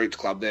grassroots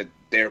club.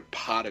 They're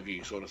part of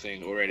you, sort of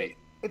thing already.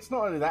 It's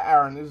not only that,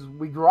 Aaron, is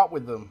we grew up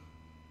with them.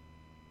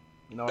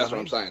 You know That's what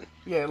I what mean? I'm saying.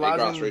 Yeah, They're like,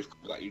 grassroots.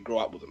 Like, you grew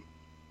up with them.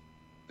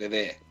 They're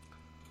there.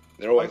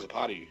 They're always a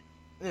part of you.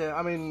 Yeah,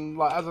 I mean,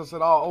 like, as I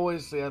said, I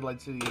always see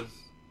Adelaide City as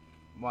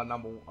my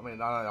number... I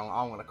mean,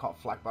 I'm going to cop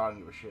flack, but I don't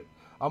give a shit.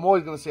 I'm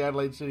always going to see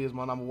Adelaide City as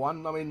my number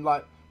one. I mean,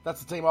 like,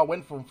 that's the team I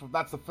went for.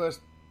 That's the first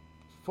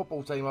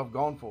football team I've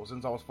gone for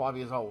since I was 5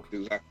 years old.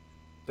 Exactly.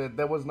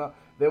 There was no,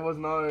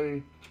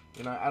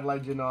 you know,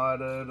 Adelaide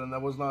United, and there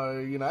was no,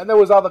 you know, and there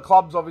was other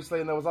clubs, obviously,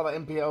 and there was other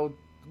NPL,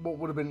 what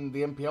would have been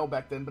the NPL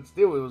back then, but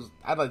still, it was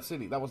Adelaide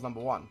City. That was number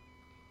one.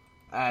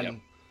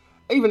 And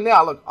even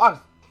now, look, I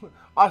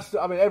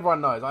mean,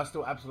 everyone knows, I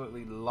still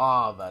absolutely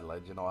love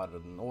Adelaide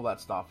United and all that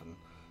stuff, and,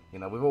 you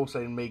know, we've all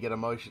seen me get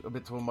a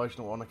bit too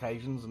emotional on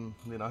occasions and,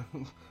 you know,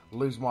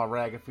 lose my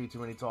rag a few too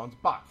many times,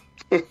 but,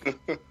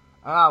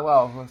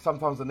 well,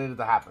 sometimes it needed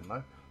to happen,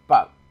 though.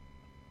 But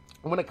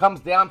when it comes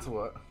down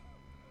to it,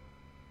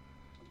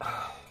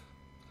 I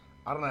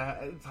don't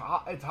know,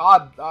 it's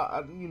hard,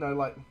 you know,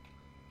 like,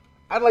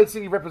 Adelaide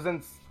City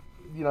represents,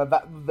 you know,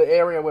 that the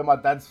area where my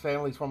dad's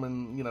family's from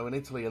in, you know, in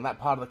Italy, and that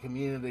part of the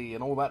community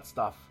and all that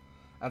stuff.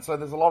 And so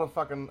there's a lot of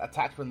fucking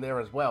attachment there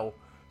as well.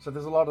 So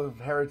there's a lot of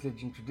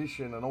heritage and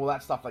tradition and all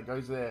that stuff that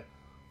goes there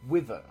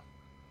with it.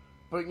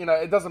 But, you know,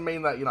 it doesn't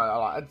mean that, you know,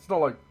 like, it's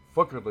not like,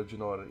 fuck Adelaide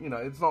United. You know,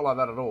 it's not like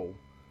that at all.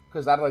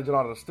 Because Adelaide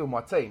United are still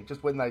my team.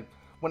 Just when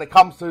it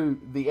comes to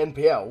the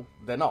NPL,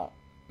 they're not.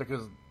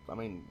 Because, I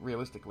mean,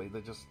 realistically, they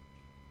were It's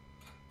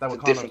a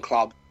kind different of,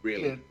 club,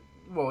 really. yeah,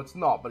 well, it's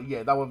not, but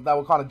yeah, they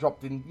were kind of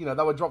dropped in. You know,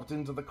 they were dropped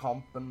into the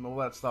comp and all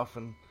that stuff,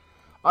 and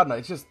I don't know.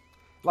 It's just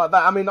like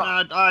that. I mean,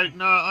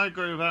 I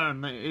agree with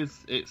Aaron.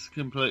 It's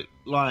complete,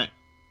 like,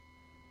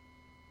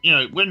 you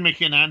know, when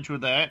Mickey and Ange were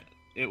there,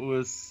 it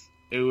was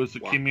a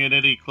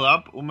community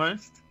club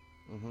almost.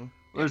 Mm-hmm.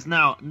 Whereas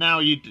now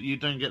you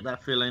don't get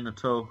that feeling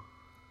at all.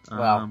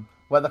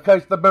 Well, the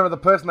coach, remember the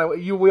person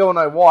we all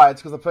know why.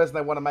 It's because the person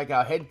they want to make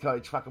our head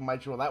coach fucking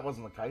made sure that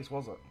wasn't the case,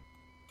 was it?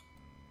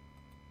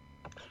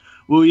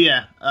 Well,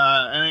 yeah,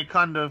 and it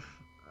kind of,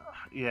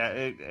 yeah,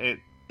 it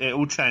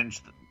all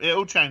changed. It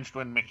all changed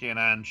when Mickey and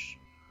Ange,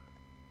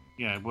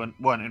 you know,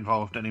 weren't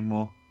involved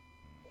anymore.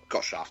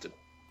 Got shafted.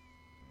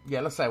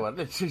 Yeah, let's say what.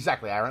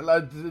 Exactly,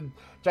 Aaron.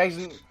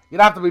 Jason, you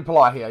don't have to be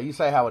polite here. You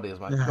say how it is,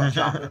 mate. Got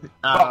shafted.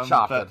 Got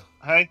shafted.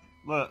 But, hey,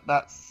 look,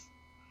 that's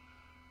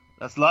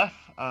life.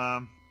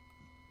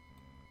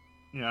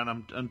 You know,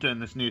 and I'm doing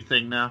this new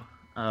thing now,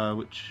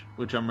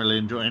 which I'm really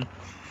enjoying.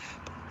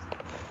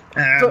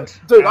 And,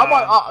 dude,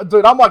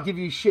 I might give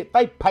you shit.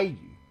 They pay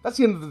you. That's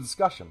the end of the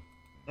discussion.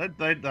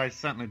 They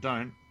certainly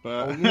don't.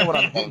 But you know what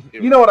I mean.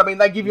 You know what I mean.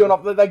 They give you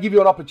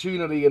an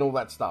opportunity and all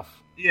that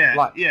stuff. Yeah,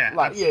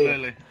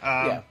 absolutely.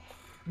 Yeah.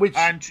 Which,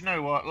 and you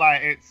know what?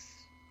 Like,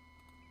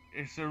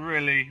 it's a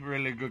really,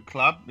 really good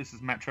club. This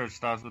is Metro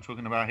Stars we're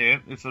talking about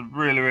here. It's a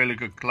really, really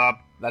good club.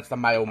 That's the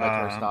male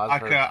Metro Stars.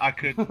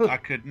 I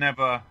could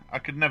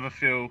never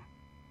feel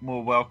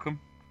more welcome.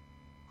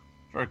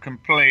 For a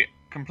complete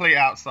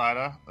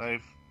outsider,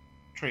 they've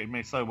treated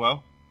me so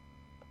well.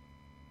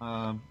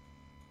 But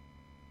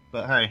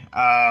hey,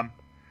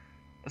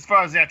 as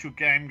far as the actual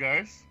game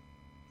goes,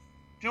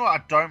 do you know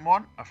what I don't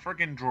want? A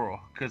friggin' draw,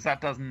 because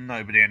that does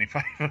nobody any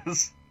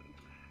favours.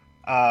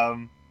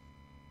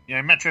 You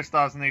know, Metro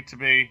Stars need to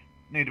be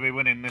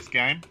winning this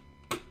game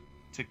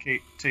to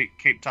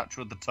keep touch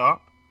with the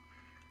top.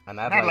 And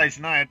Adelaide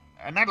United,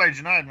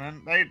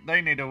 man,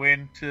 they need a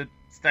win to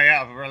stay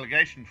out of a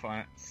relegation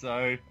fight.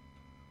 So,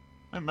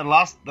 and the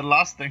last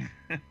thing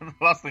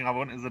I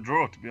want is a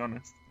draw, to be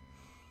honest.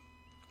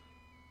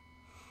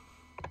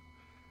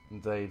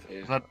 Indeed.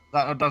 Yeah.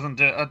 That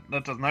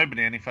does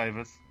nobody any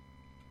favours.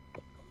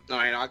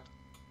 I mean,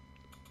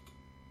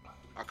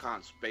 I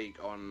can't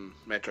speak on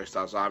Metro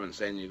Stars. I haven't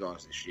seen you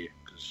guys this year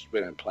because we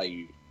don't play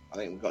you. I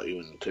think we got you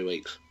in 3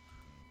 weeks.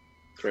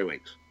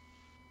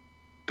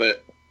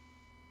 But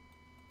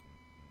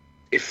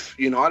if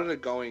United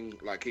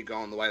are keep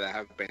going the way they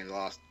have been the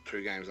last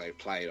 2 games they've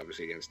played,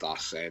 obviously against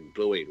us and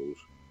Blue Eagles,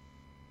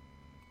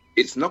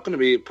 it's not going to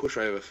be a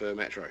pushover for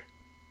Metro.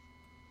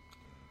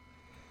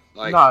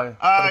 No. No,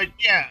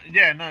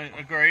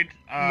 agreed.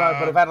 No,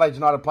 but if Adelaide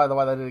United play the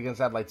way they did against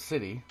Adelaide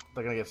City,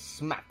 they're going to get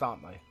smacked,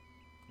 aren't they?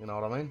 You know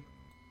what I mean?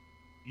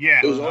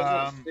 Yeah. It was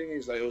always the thing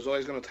is that it was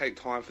always going to take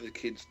time for the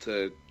kids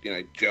to,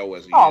 gel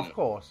as a Oh, unit. of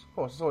course,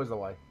 it's always the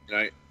way.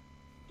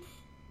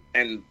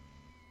 And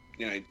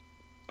I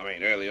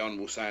mean, early on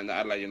we were saying that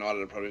Adelaide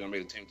United are probably going to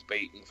be the team to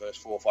beat in the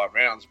first 4 or 5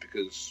 rounds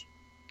because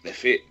they're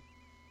fit.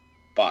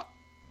 But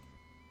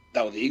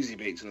that were the easy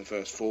beats in the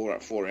first 4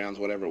 rounds,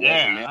 whatever it was.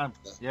 And now,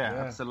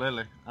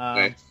 absolutely.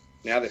 now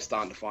they're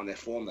starting to find their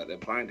form that they're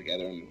playing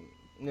together. And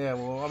yeah,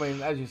 well, I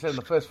mean, as you said, in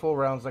the first 4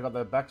 rounds they got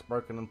their backs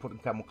broken and put in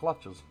camel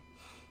clutches.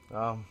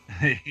 I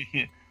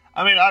mean,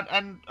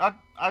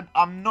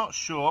 I'm not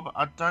sure, but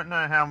I don't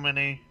know how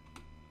many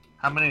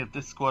of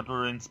this squad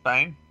were in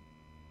Spain.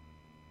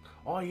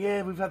 Oh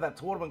yeah, we've had that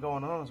tournament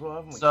going on as well,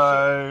 haven't we?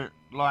 So,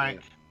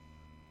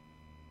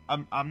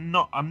 I'm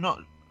not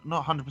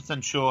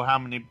 100% sure how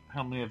many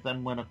of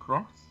them went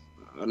across.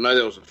 I know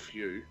there was a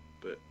few,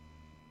 but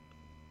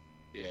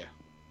yeah.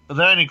 But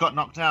they only got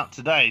knocked out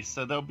today,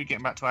 so they'll be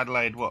getting back to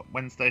Adelaide,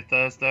 Wednesday,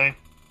 Thursday?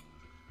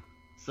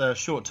 So a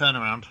short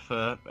turnaround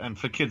for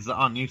kids that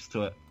aren't used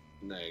to it.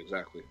 No,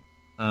 exactly.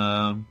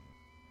 So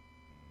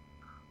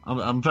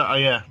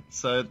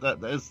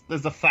that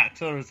there's a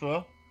factor as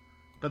well,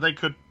 but they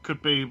could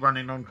be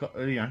running on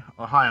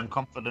high on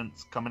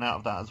confidence coming out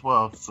of that as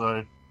well.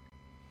 So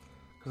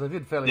because they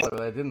did fairly well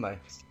there, didn't they?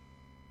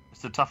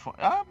 It's a tough one.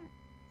 I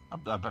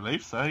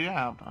believe so.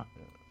 Yeah.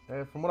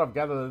 Yeah, from what I've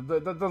gathered,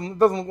 it doesn't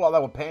look like they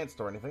were pantsed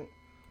or anything.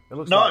 It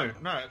looks no,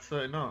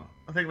 absolutely not.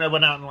 I think they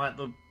went out in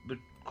the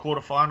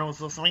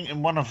quarterfinals or something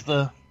in one of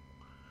the.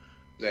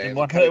 Yeah,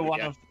 one of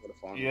quarterfinals.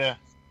 Yeah,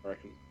 I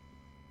reckon.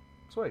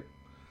 Sweet.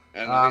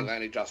 And I think they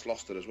only just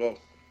lost it as well.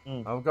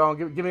 I'll go on.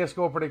 Give me a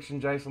score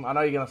prediction, Jason. I know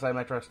you're going to say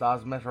Metro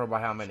Stars. Metro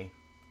by how many?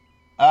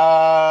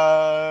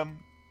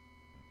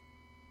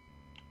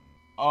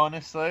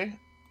 Honestly,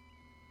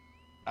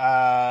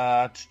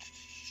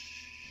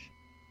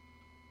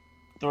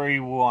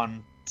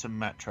 3-1 to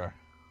Metro.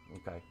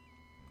 Okay.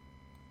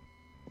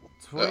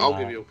 I'll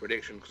give you a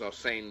prediction because I've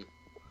seen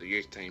the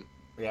youth team.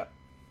 Yeah.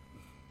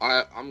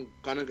 I'm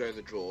gonna go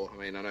the draw. I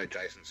mean, I know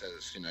Jason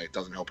says it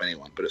doesn't help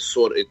anyone, but it's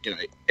sort of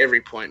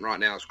every point right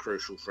now is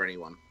crucial for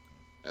anyone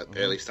at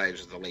early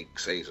stages of the league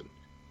season.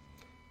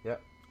 Yeah.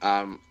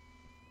 From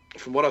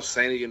what I've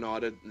seen of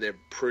United, they're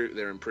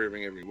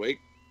improving every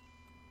week.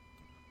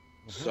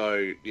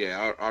 So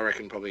yeah, I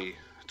reckon probably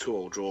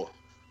 2-2 draw.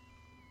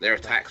 Their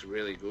attack's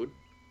really good,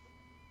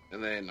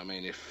 and then I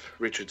mean, if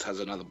Richards has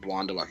another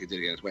blinder like he did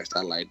against West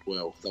Adelaide,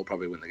 well, they'll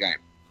probably win the game.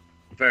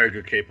 Very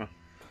good keeper.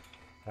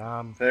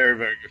 Very,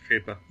 very good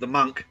keeper. The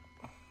Monk.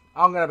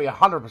 I'm going to be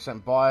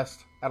 100%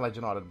 biased. Adelaide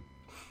United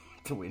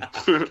to win.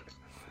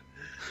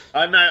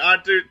 I know. I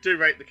do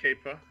rate the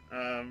keeper,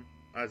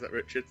 Isaac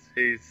Richards.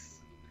 It's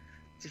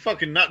a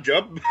fucking nut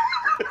job.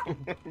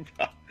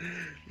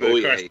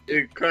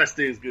 Christ,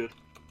 he is good.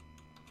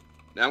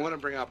 Now I'm going to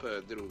bring up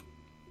a little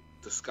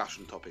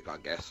discussion topic, I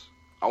guess.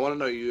 I want to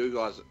know you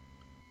guys'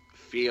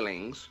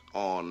 feelings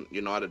on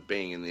United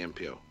being in the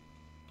NPL.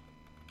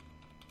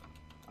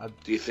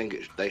 Do you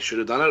think they should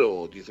have done it,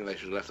 or do you think they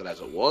should have left it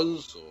as it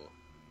was? Or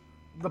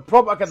the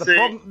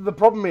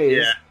problem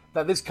is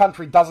that this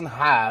country doesn't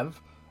have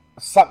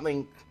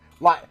something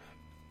like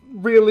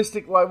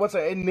realistic. Like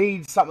it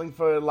needs something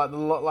for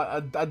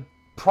a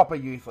proper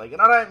youth league,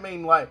 and I don't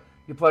mean like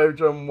you play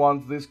German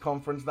ones, this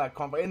conference, that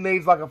conference. It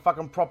needs like a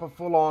fucking proper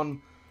full on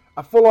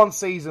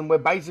season where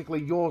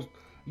basically your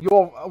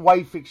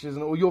away fixtures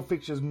or your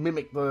fixtures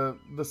mimic the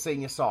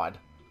senior side.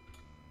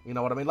 You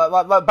know what I mean?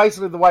 Like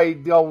basically the way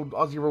the old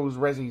Aussie rules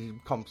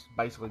resi comps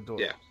basically do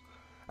it. Yeah.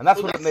 And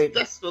that's what it needs.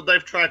 That's what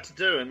they've tried to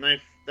do, and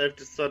they've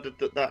decided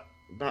that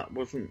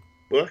wasn't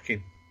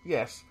working.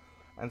 Yes.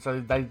 And so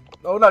because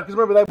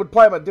remember they would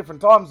play them at different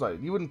times though.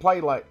 You wouldn't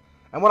play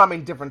and when I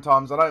mean different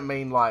times, I don't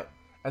mean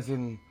as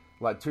in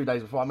 2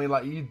 days before. I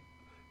mean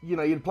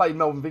you'd play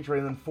Melbourne Victory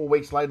and then 4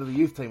 weeks later the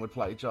youth team would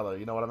play each other.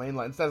 You know what I mean?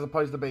 Instead as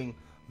opposed to being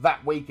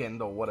that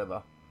weekend or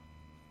whatever.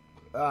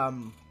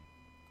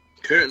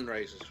 Curtain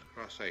raisers, for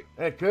Christ's sake.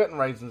 Yeah, curtain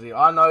raisers here.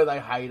 I know they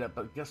hate it,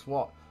 but guess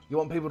what? You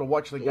want people to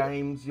watch the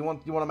games. You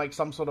want to make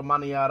some sort of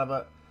money out of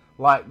it.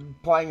 Like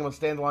playing them as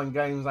standalone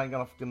games ain't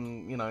gonna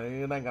fucking it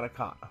ain't gonna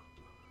cut.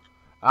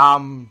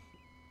 I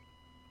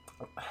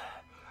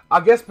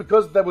guess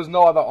because there was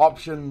no other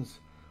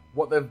options,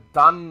 what they've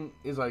done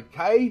is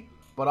okay,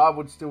 but I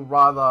would still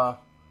rather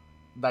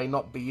they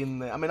not be in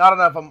there. I mean, I don't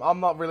know if I'm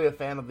not really a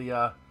fan of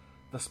the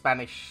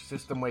Spanish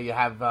system where you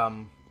have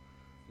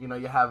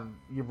you have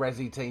your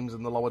resi teams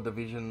in the lower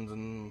divisions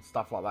and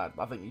stuff like that.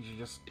 I think you should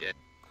just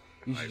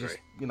you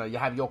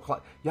have your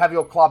club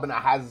and it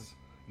has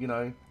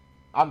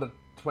under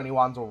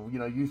 21s or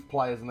youth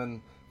players, and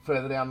then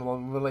further down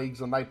the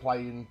leagues and they play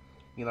in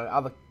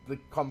the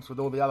comps with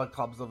all the other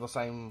clubs of the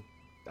same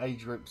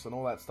age groups and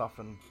all that stuff.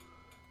 And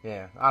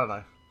yeah, I don't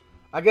know.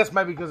 I guess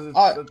maybe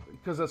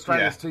because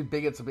Australia's too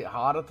big, it's a bit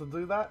harder to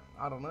do that.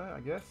 I don't know. I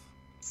guess.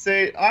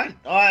 See,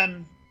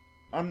 I'm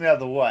the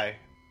other way.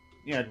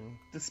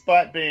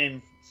 Despite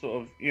being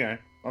sort of,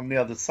 on the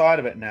other side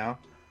of it now,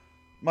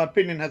 my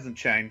opinion hasn't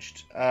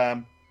changed.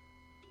 I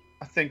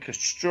think a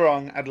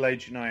strong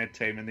Adelaide United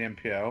team in the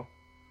NPL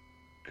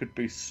could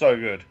be so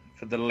good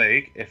for the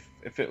league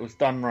if it was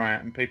done right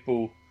and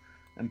people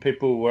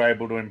were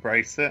able to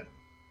embrace it.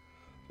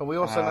 But we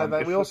also know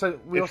that we also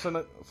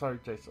know. Sorry,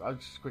 Jason.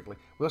 Just quickly.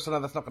 We also know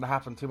that's not going to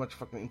happen. Too much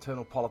fucking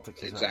internal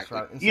politics. Exactly.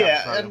 In South Yeah,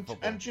 Australian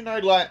football. and you know,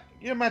 like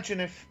you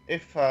imagine if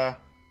an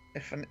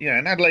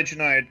Adelaide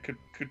United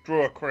could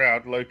draw a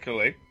crowd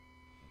locally,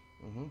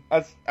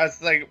 as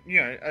they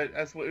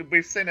as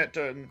we've seen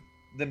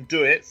them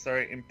do it.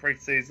 Sorry, in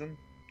pre-season.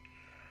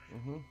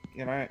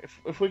 You know,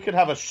 if we could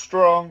have a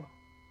strong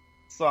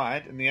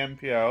side in the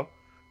NPL, I'm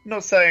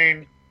not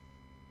saying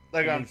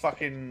they're going to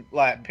fucking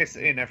like piss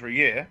it in every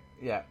year.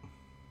 Yeah.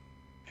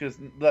 Because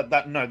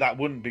that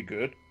wouldn't be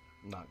good.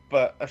 No.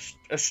 But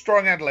a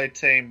strong Adelaide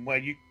team where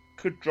you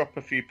could drop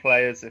a few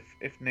players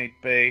if need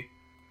be.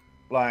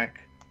 Like,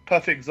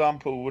 perfect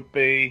example would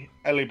be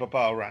Eli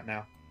Babal right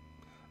now.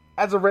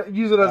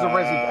 Use it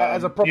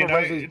as a proper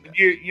resi.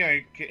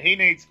 He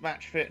needs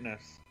match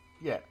fitness.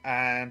 Yeah.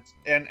 And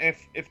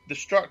if the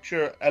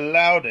structure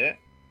allowed it,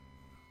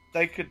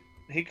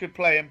 he could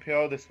play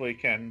NPL this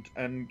weekend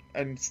and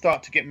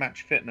start to get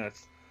match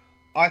fitness.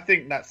 I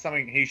think that's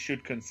something he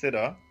should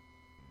consider.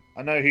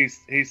 I know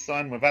he's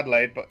signed with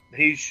Adelaide, but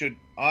he should.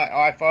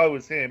 If I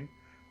was him,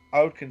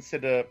 I would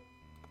consider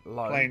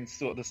playing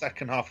sort of the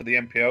second half of the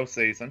NPL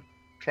season,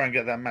 try and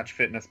get that match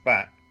fitness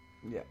back.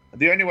 Yeah.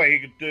 The only way he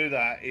could do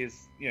that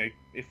is,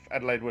 if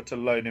Adelaide were to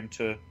loan him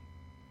to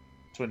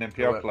an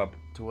NPL club.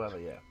 To whoever,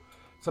 yeah.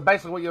 So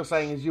basically, what you're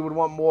saying is you would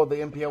want more of the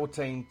NPL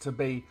team to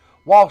be,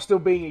 while still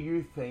being a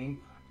youth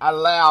team,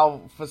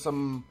 allow for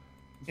some.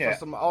 Yeah.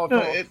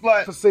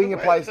 For senior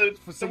players,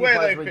 the way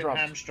they've been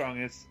hamstrung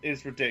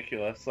is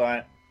ridiculous.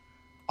 Like,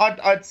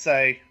 I'd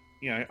say,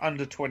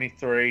 under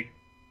 23.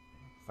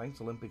 Thanks,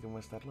 Olympic and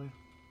West Adelaide.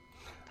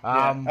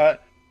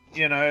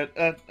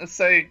 Let's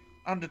say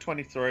under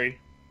 23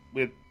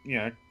 with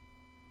 2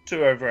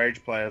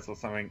 overage players or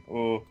something,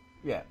 or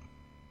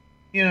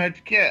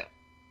it'd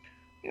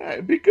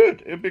be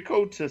good. It'd be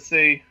cool to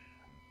see,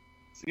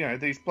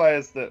 these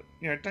players that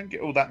don't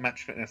get all that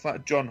match fitness,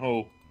 like John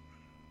Hall.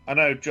 I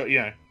know,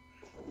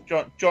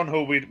 John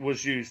Hall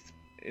was used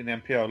in the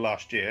NPL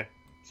last year,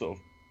 sort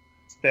of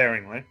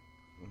sparingly.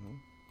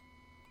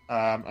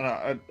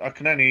 And I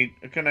can only,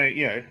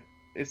 that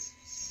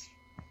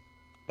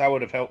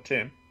would have helped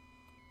him.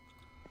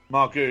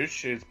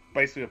 Margouche is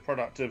basically a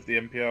product of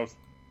the NPL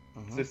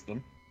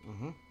system,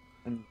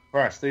 and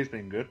Christ, he's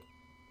been good.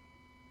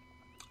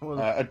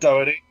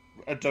 Adoherty,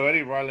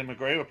 Riley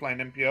McGree were playing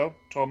NPL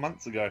 12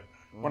 months ago.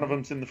 One of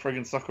them's in the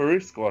friggin'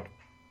 Socceroos squad.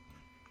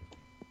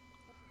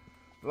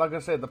 Like I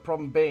said, the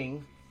problem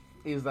being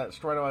is that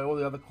straight away all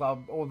the other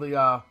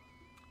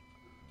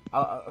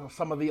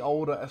some of the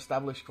older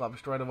established clubs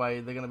straight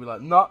away they're going to be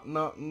like, no,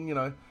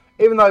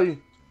 even though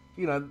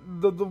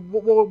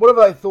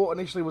whatever they thought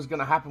initially was going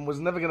to happen was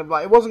never going to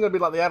it wasn't going to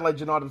be like the Adelaide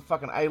United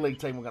fucking A-League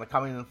team were going to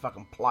come in and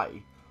fucking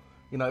play.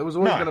 It was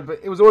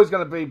always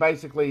going to be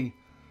basically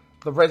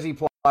the resi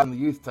player and the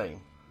youth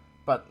team.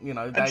 But and you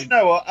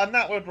know what? And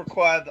that would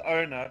require the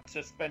owner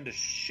to spend a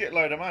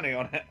shitload of money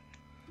on it.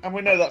 And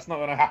we know that's not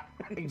going to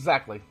happen.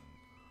 Exactly.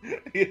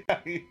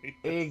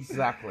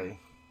 Exactly.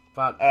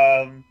 But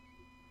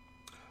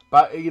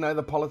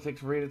the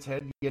politics reared its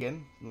head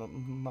again.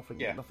 Nothing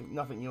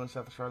new in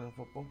South Australian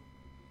football.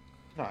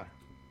 No.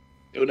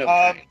 It would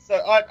never change.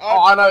 So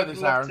I know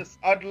this, Aaron.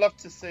 I'd love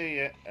to see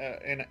it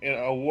in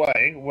a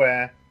way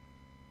where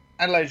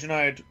Adelaide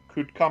United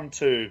could come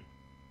to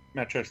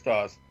Metro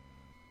Stars,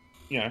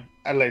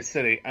 Adelaide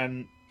City,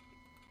 and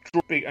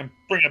bring a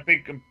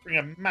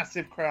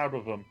massive crowd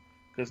with them.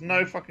 Because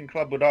no fucking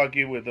club would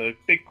argue with a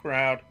big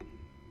crowd,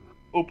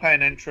 all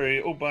paying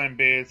entry, all buying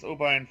beers, all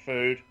buying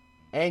food.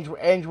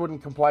 Ange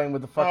wouldn't complain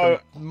with the fucking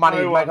money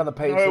you make on the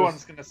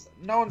pizzas.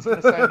 No one's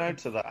gonna say no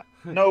to that.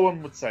 No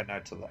one would say no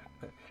to that.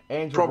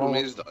 Problem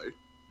is though,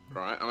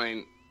 right? I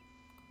mean,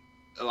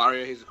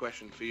 Ilario, here's a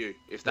question for you: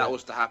 if that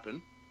was to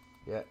happen,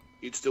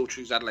 you'd still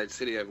choose Adelaide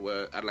City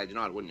over Adelaide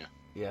United, wouldn't you?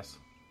 Yes.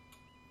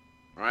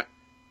 Right.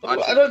 I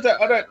don't.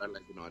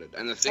 Adelaide United,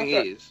 and the thing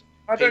is.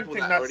 I don't people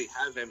think that that's... already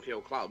have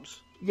NPL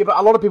clubs. Yeah, but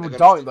a lot of people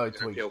don't, though,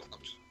 Tweet.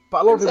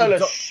 But a lot of people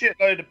don't.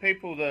 Shitload of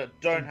people that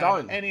don't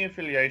have any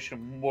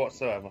affiliation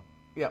whatsoever.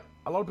 Yeah,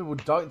 a lot of people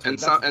don't. And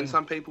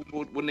some people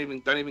don't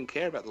even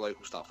care about the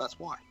local stuff. That's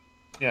why.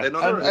 Yeah, they're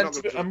not going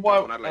to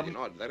on Adelaide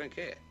United. They don't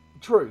care.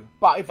 True,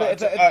 but if there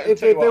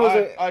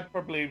was I'd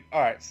probably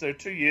So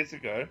 2 years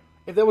ago,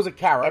 if there was a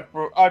carrot,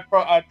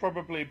 I'd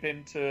probably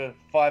been to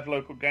 5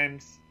 local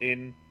games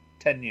in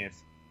 10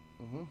 years.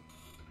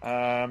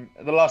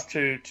 The last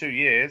two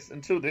years,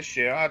 until this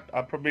year,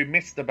 I probably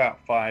missed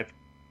about 5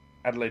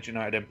 Adelaide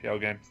United NPL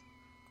games.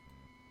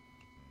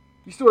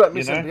 You still don't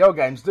miss NPL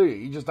games, do you?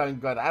 You just don't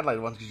go to Adelaide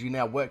ones because you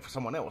now work for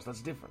someone else.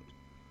 That's different.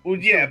 Well,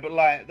 but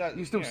like that,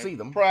 you still see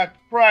them. Prior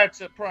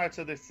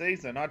to this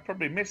season, I'd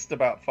probably missed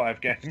about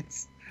 5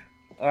 games.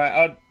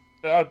 I've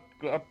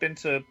been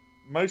to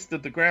most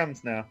of the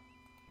grounds now.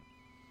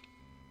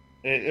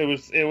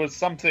 It was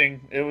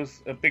something. It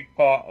was a big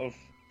part of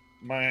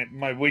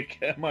my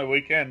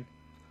weekend.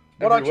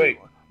 What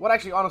what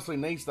actually honestly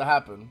needs to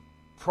happen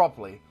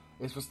properly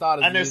is for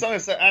starters. And as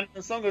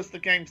long as the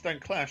games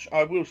don't clash,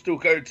 I will still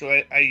go to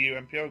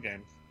AU MPL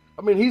games.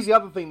 I mean, here's the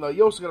other thing though.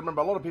 You also got to remember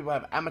a lot of people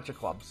have amateur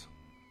clubs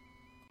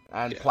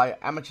and play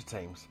amateur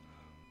teams.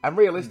 And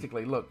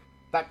realistically, look,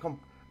 that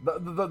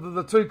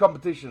the two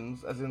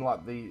competitions, as in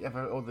like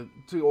the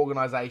two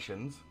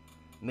organisations,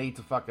 need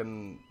to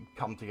fucking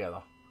come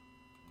together,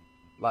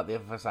 like the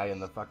FFSA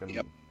and the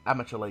fucking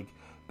amateur league,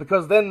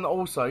 because then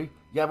also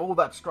you have all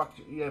that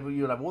structure. You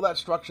have all that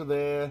structure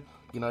there,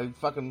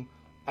 fucking,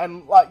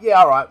 and like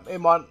all right,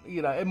 it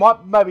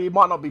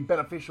might not be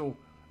beneficial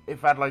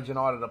if Adelaide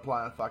United are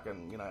playing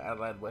fucking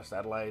Adelaide, West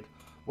Adelaide,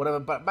 whatever,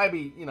 but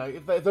maybe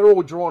if they're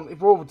all drawn, if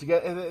we're all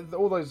together, if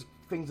all those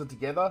things are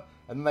together,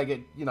 and then they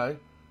get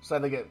say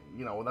they get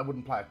well, they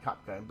wouldn't play a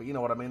cup game, but you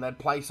know what I mean, they'd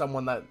play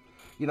someone that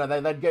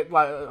they'd get,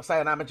 like, say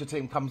an amateur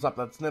team comes up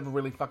that's never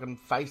really fucking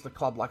faced a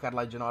club like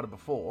Adelaide United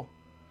before,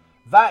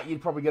 that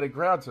you'd probably get a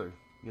crowd to,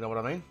 you know what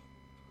I mean,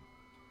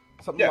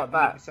 something like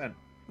that. 100%.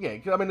 Yeah,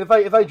 I mean,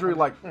 if they drew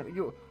like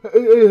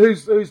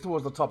who's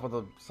towards the top of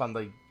the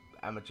Sunday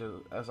amateur,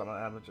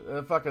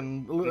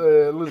 fucking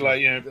Elizabeth,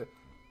 like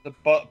the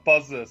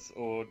Buzzers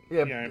or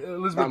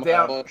Elizabeth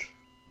Downs,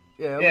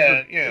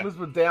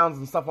 Elizabeth Downs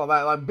and stuff like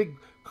that, like big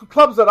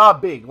clubs that are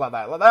big like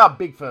that, like they are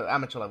big for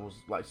amateur levels,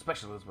 like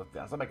especially Elizabeth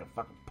Downs. They make a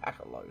fucking pack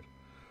a load.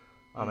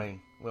 I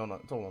mean, we all know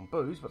it's all on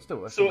booze, but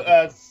still.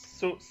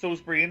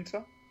 Salisbury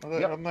Inter, are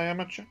they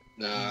amateur?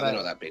 No, they're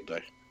not that big though.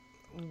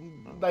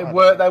 They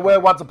were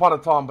once upon a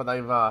time, but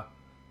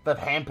they've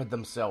hampered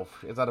themselves.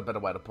 Is that a better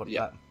way to put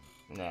that?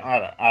 Yeah. I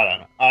don't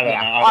know.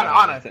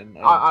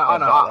 I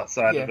know that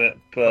side of it,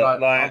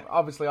 but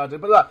obviously I do.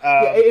 But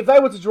if they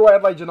were to draw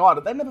Adelaide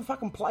United, they never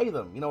fucking play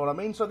them. You know what I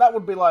mean? So that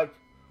would be like,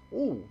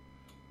 ooh,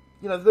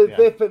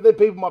 their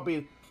people might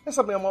be. That's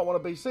something I might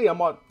want to see. I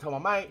might tell my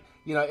mate.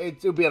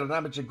 It would be at an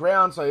amateur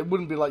ground, so it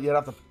wouldn't be like you'd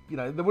have to.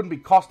 There wouldn't be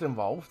cost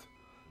involved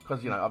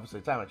because obviously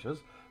it's amateurs.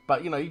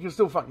 But you can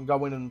still fucking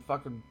go in and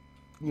fucking.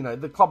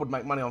 The club would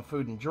make money on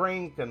food and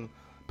drink, and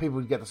people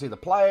would get to see the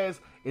players.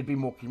 It'd be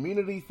more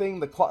community thing.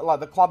 The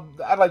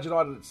club, Adelaide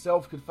United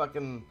itself, could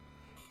fucking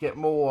get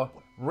more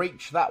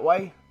reach that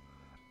way.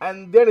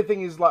 And the only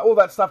thing is, like, all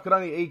that stuff could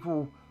only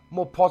equal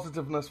more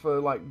positiveness for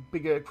like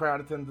bigger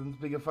crowd attendance,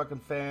 bigger fucking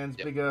fans,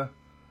 bigger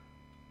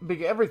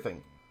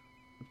everything.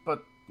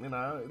 But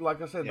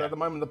like I said, at the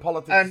moment the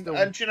politics.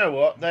 And you know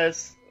what?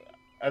 There's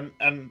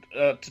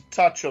to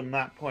touch on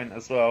that point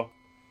as well.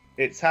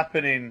 It's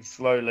happening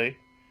slowly.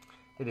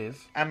 It is.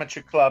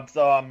 Amateur clubs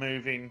are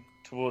moving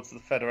towards the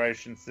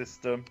federation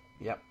system.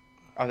 Yep.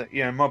 I think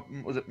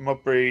was it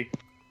Modbury?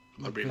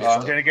 Modbury Vista.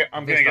 I'm gonna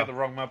get the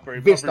wrong Modbury.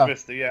 Modbury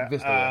Vista, yeah.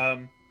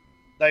 Vista,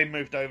 they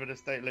moved over to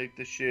State League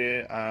this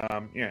year.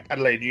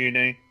 Adelaide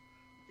Uni.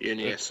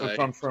 It's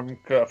gone from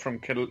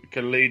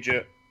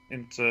collegiate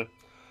into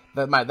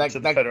the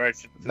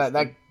federation system.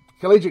 That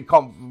collegiate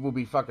comp will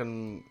be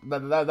fucking.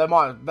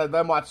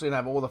 They might soon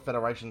have all the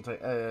federation,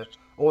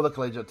 all the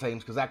collegiate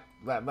teams, because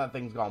that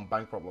thing's gone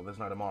bankrupt. There's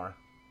no tomorrow.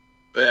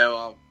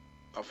 Well,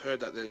 I've heard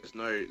that the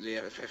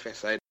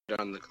FFSA don't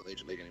run the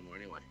collegiate league anymore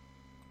anyway.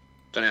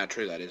 Don't know how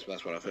true that is, but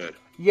that's what I've heard.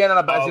 Yeah,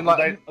 no, but they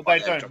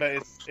don't.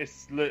 But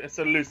it's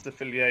a loose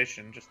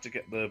affiliation just to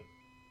get the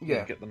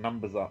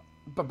numbers up.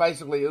 But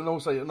basically, and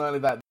also not only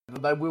that,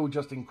 they will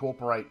just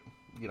incorporate.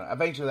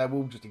 Eventually they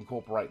will just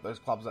incorporate those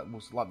clubs that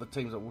will, like the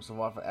teams that will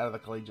survive out of the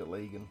collegiate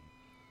league, and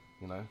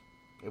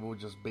it will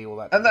just be all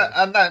that.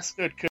 And that's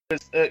good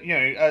because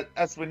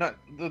as we know,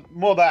 the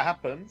more that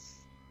happens,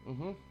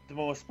 the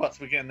more spots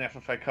we get in the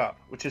FFA Cup,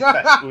 which is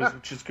best,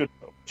 which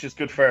is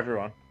good for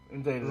everyone.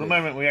 Indeed. At the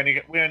moment, we only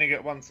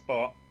get one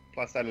spot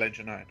plus Adelaide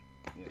United.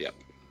 Yep.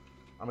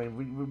 I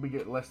mean, we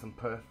get less than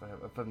Perth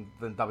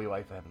than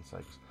WA, for heaven's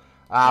sakes.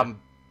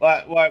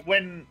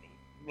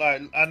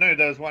 Like I know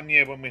there was one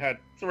year when we had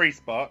 3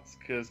 spots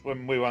because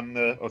when when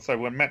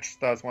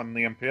MetroStars won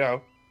the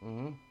MPL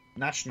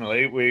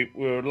nationally, we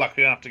were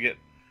lucky enough to get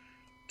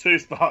 2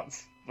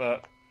 spots.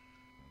 But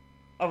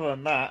other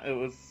than that, it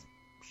was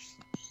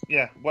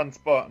 1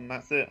 spot and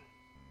that's it.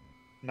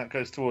 And that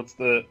goes towards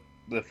the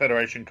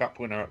Federation Cup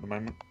winner at the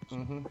moment.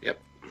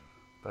 Yep.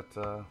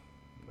 But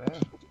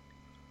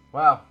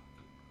wow,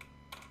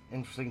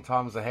 interesting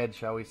times ahead,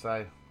 shall we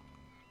say?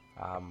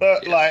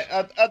 But like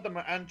at the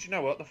moment, and you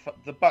know what,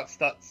 the buck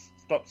stops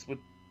with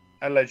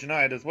Adelaide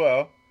United as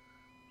well,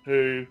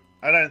 who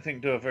I don't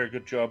think do a very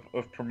good job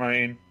of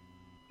promoting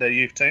their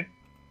youth team.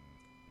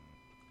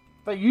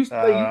 They used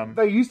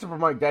to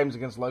promote games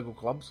against local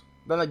clubs.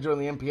 Then they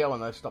joined the NPL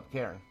and they stopped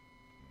caring.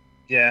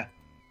 Yeah,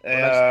 you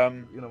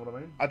know what I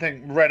mean. I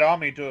think Red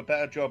Army do a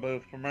better job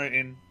of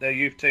promoting their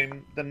youth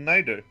team than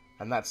they do,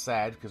 and that's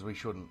sad because we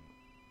shouldn't.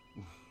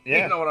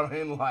 Yeah. You know what I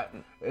mean? Like,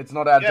 it's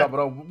not our job at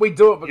all. We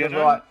do it because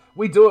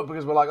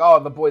we're like,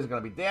 oh, the boys are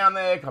going to be down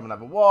there. Come and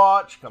have a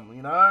watch.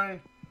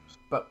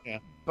 But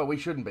we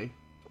shouldn't be.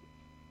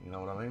 You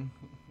know what I mean?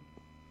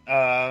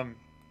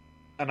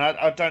 And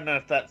I don't know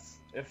if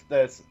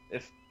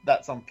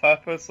that's on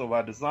purpose or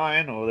by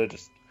design or they're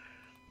just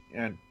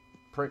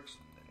pricks.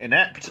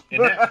 inept,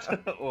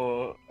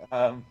 or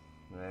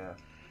Yeah.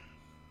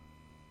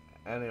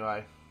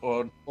 Anyway.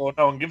 or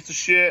no one gives a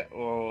shit,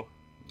 or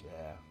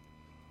Yeah.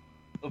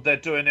 they're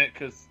doing it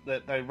because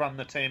they run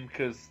the team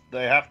because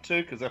they have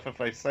to, because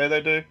FFA say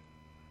they do.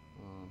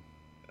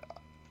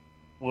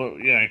 Well,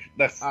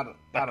 that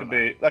could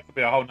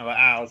be a whole nother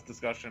hour's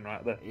discussion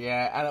right there.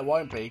 Yeah, and it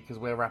won't be because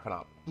we're wrapping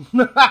up.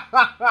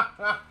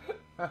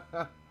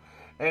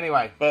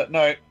 Anyway, but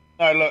no,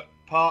 look,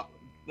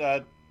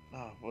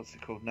 what's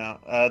it called now?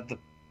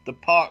 The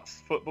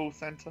Parks Football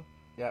Centre.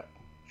 Yep.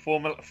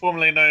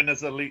 Formerly known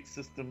as Elite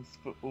Systems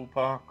Football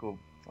Park, or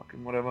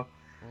fucking whatever.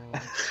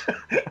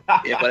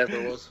 Yeah, whatever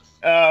it was.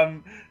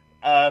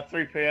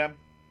 3 p.m.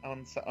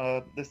 on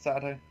this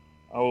Saturday.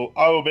 I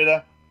will be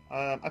there.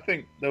 I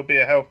think there'll be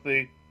a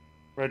healthy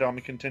Red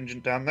Army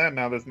contingent down there.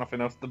 Now there's nothing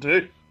else to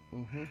do.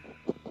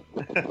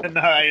 Mm-hmm.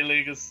 No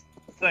A-League is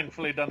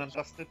thankfully done and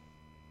dusted.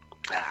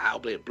 I'll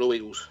be at Blue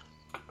Eagles.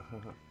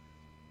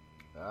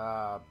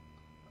 I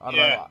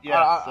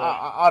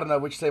don't know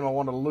which team I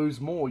want to lose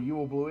more, you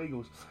or Blue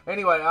Eagles.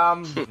 Anyway,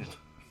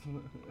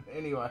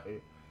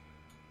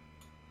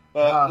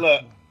 But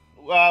look,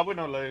 win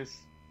or lose,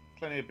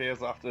 plenty of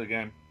beers after the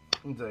game.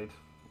 Indeed.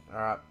 All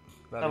right.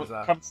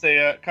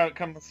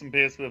 Come with some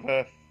beers with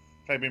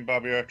Fabian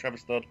Barbiero,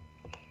 Travis Dodd.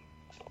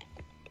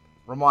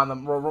 Remind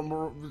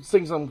them,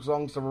 sing some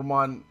songs to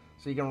remind,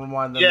 so you can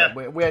remind them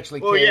that we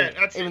actually care. Yeah,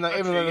 actually, even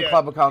though the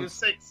club can't.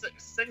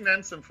 Sing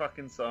them some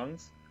fucking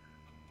songs,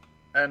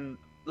 and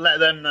let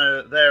them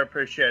know they're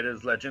appreciated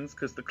as legends,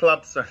 because the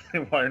club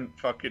certainly won't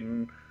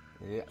fucking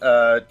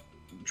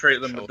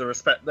treat them with the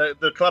respect.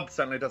 The club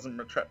certainly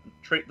doesn't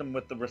treat them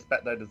with the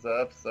respect they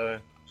deserve. So.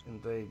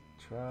 Indeed,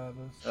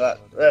 Travis.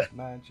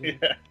 Magic.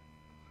 Yeah.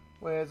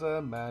 Where's a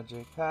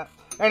magic hat?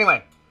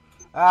 Anyway,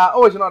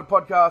 Always United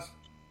podcast.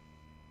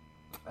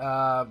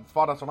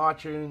 Find us on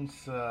iTunes.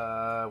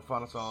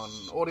 Find us on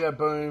Audio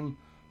Boom,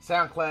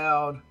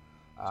 SoundCloud.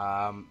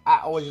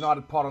 At Always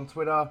United Pod on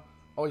Twitter.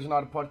 Always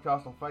United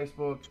Podcast on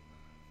Facebook.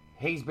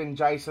 He's been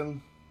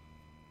Jason.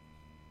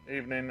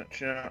 Evening,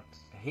 chat.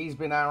 He's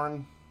been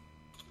Aaron.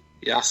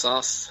 Yes,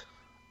 us.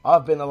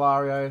 I've been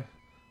Ilario.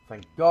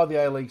 Thank God the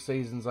A-League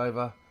season's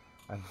over.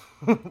 And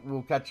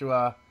we'll catch you.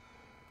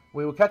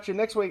 We will catch you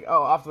next week.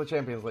 Oh, after the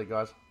Champions League,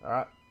 guys. All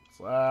right.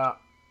 So,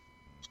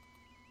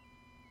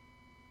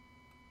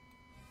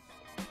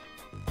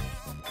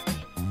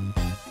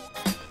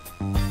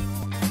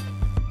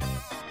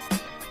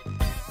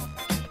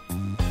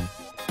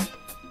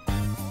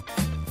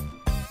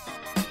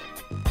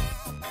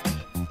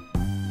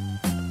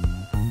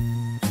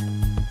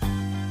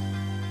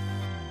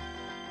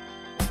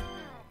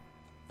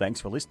 Thanks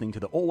for listening to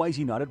the Always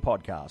United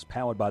podcast,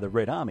 powered by the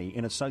Red Army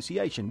in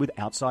association with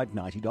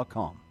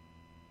Outside90.com.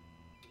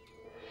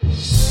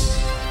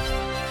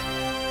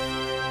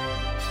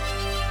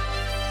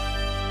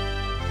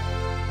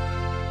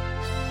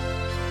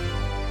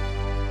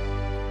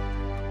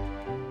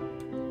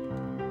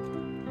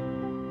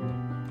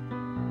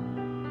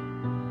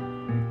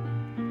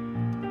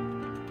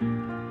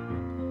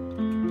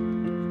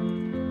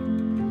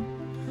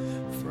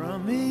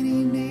 From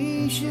many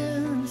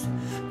nations,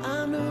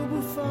 our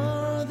noble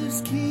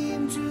fathers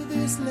came to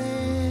this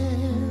land.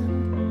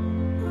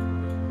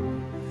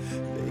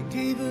 They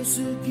gave us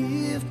a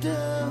gift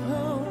of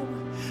hope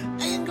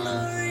and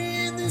glory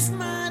in this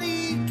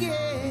mighty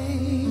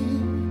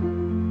game.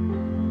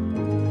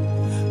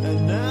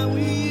 And now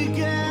we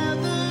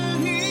gather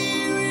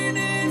here in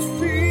this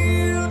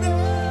field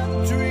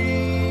of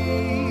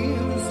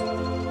dreams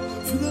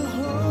for the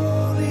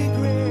Holy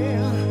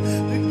Grail,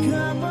 the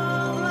cup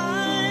of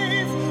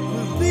life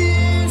with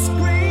this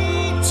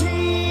great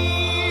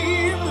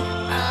team.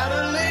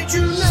 Adelaide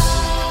United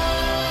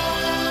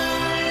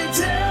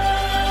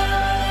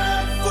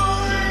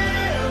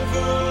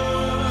forever.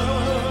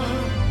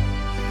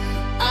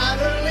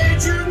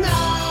 Adelaide United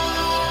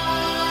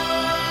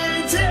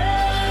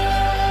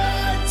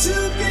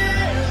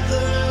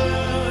together.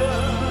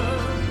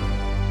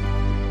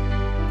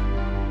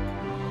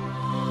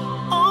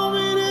 All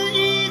men are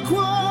equal,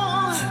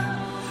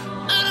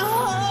 and our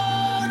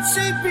hearts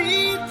they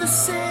beat the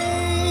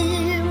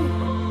same.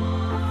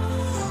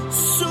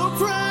 So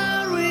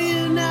proud we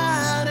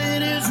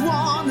united as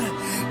one.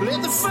 Let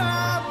the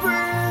fire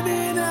burn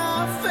in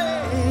our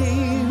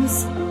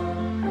veins.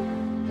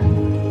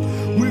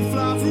 We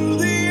fly through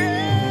the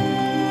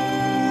air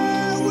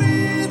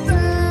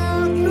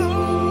without no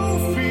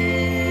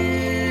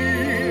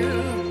fear.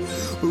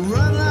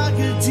 Run like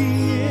a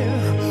deer,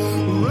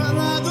 run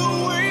like the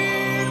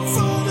wind,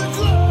 for the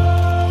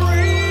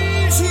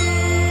glory's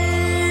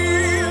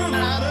here.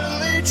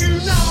 Adelaide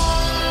United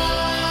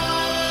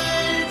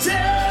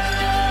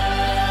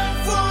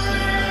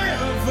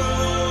forever.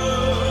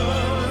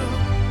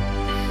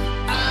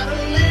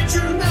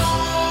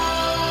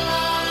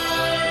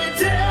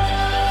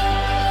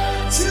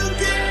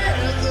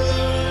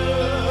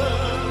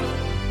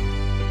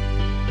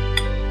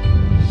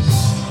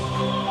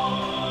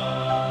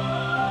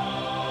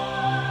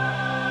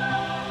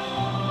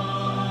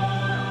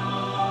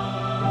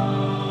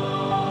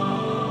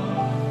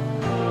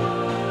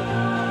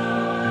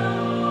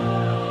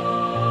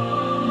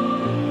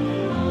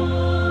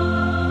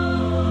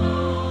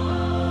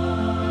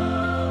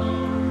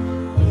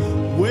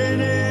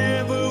 winning.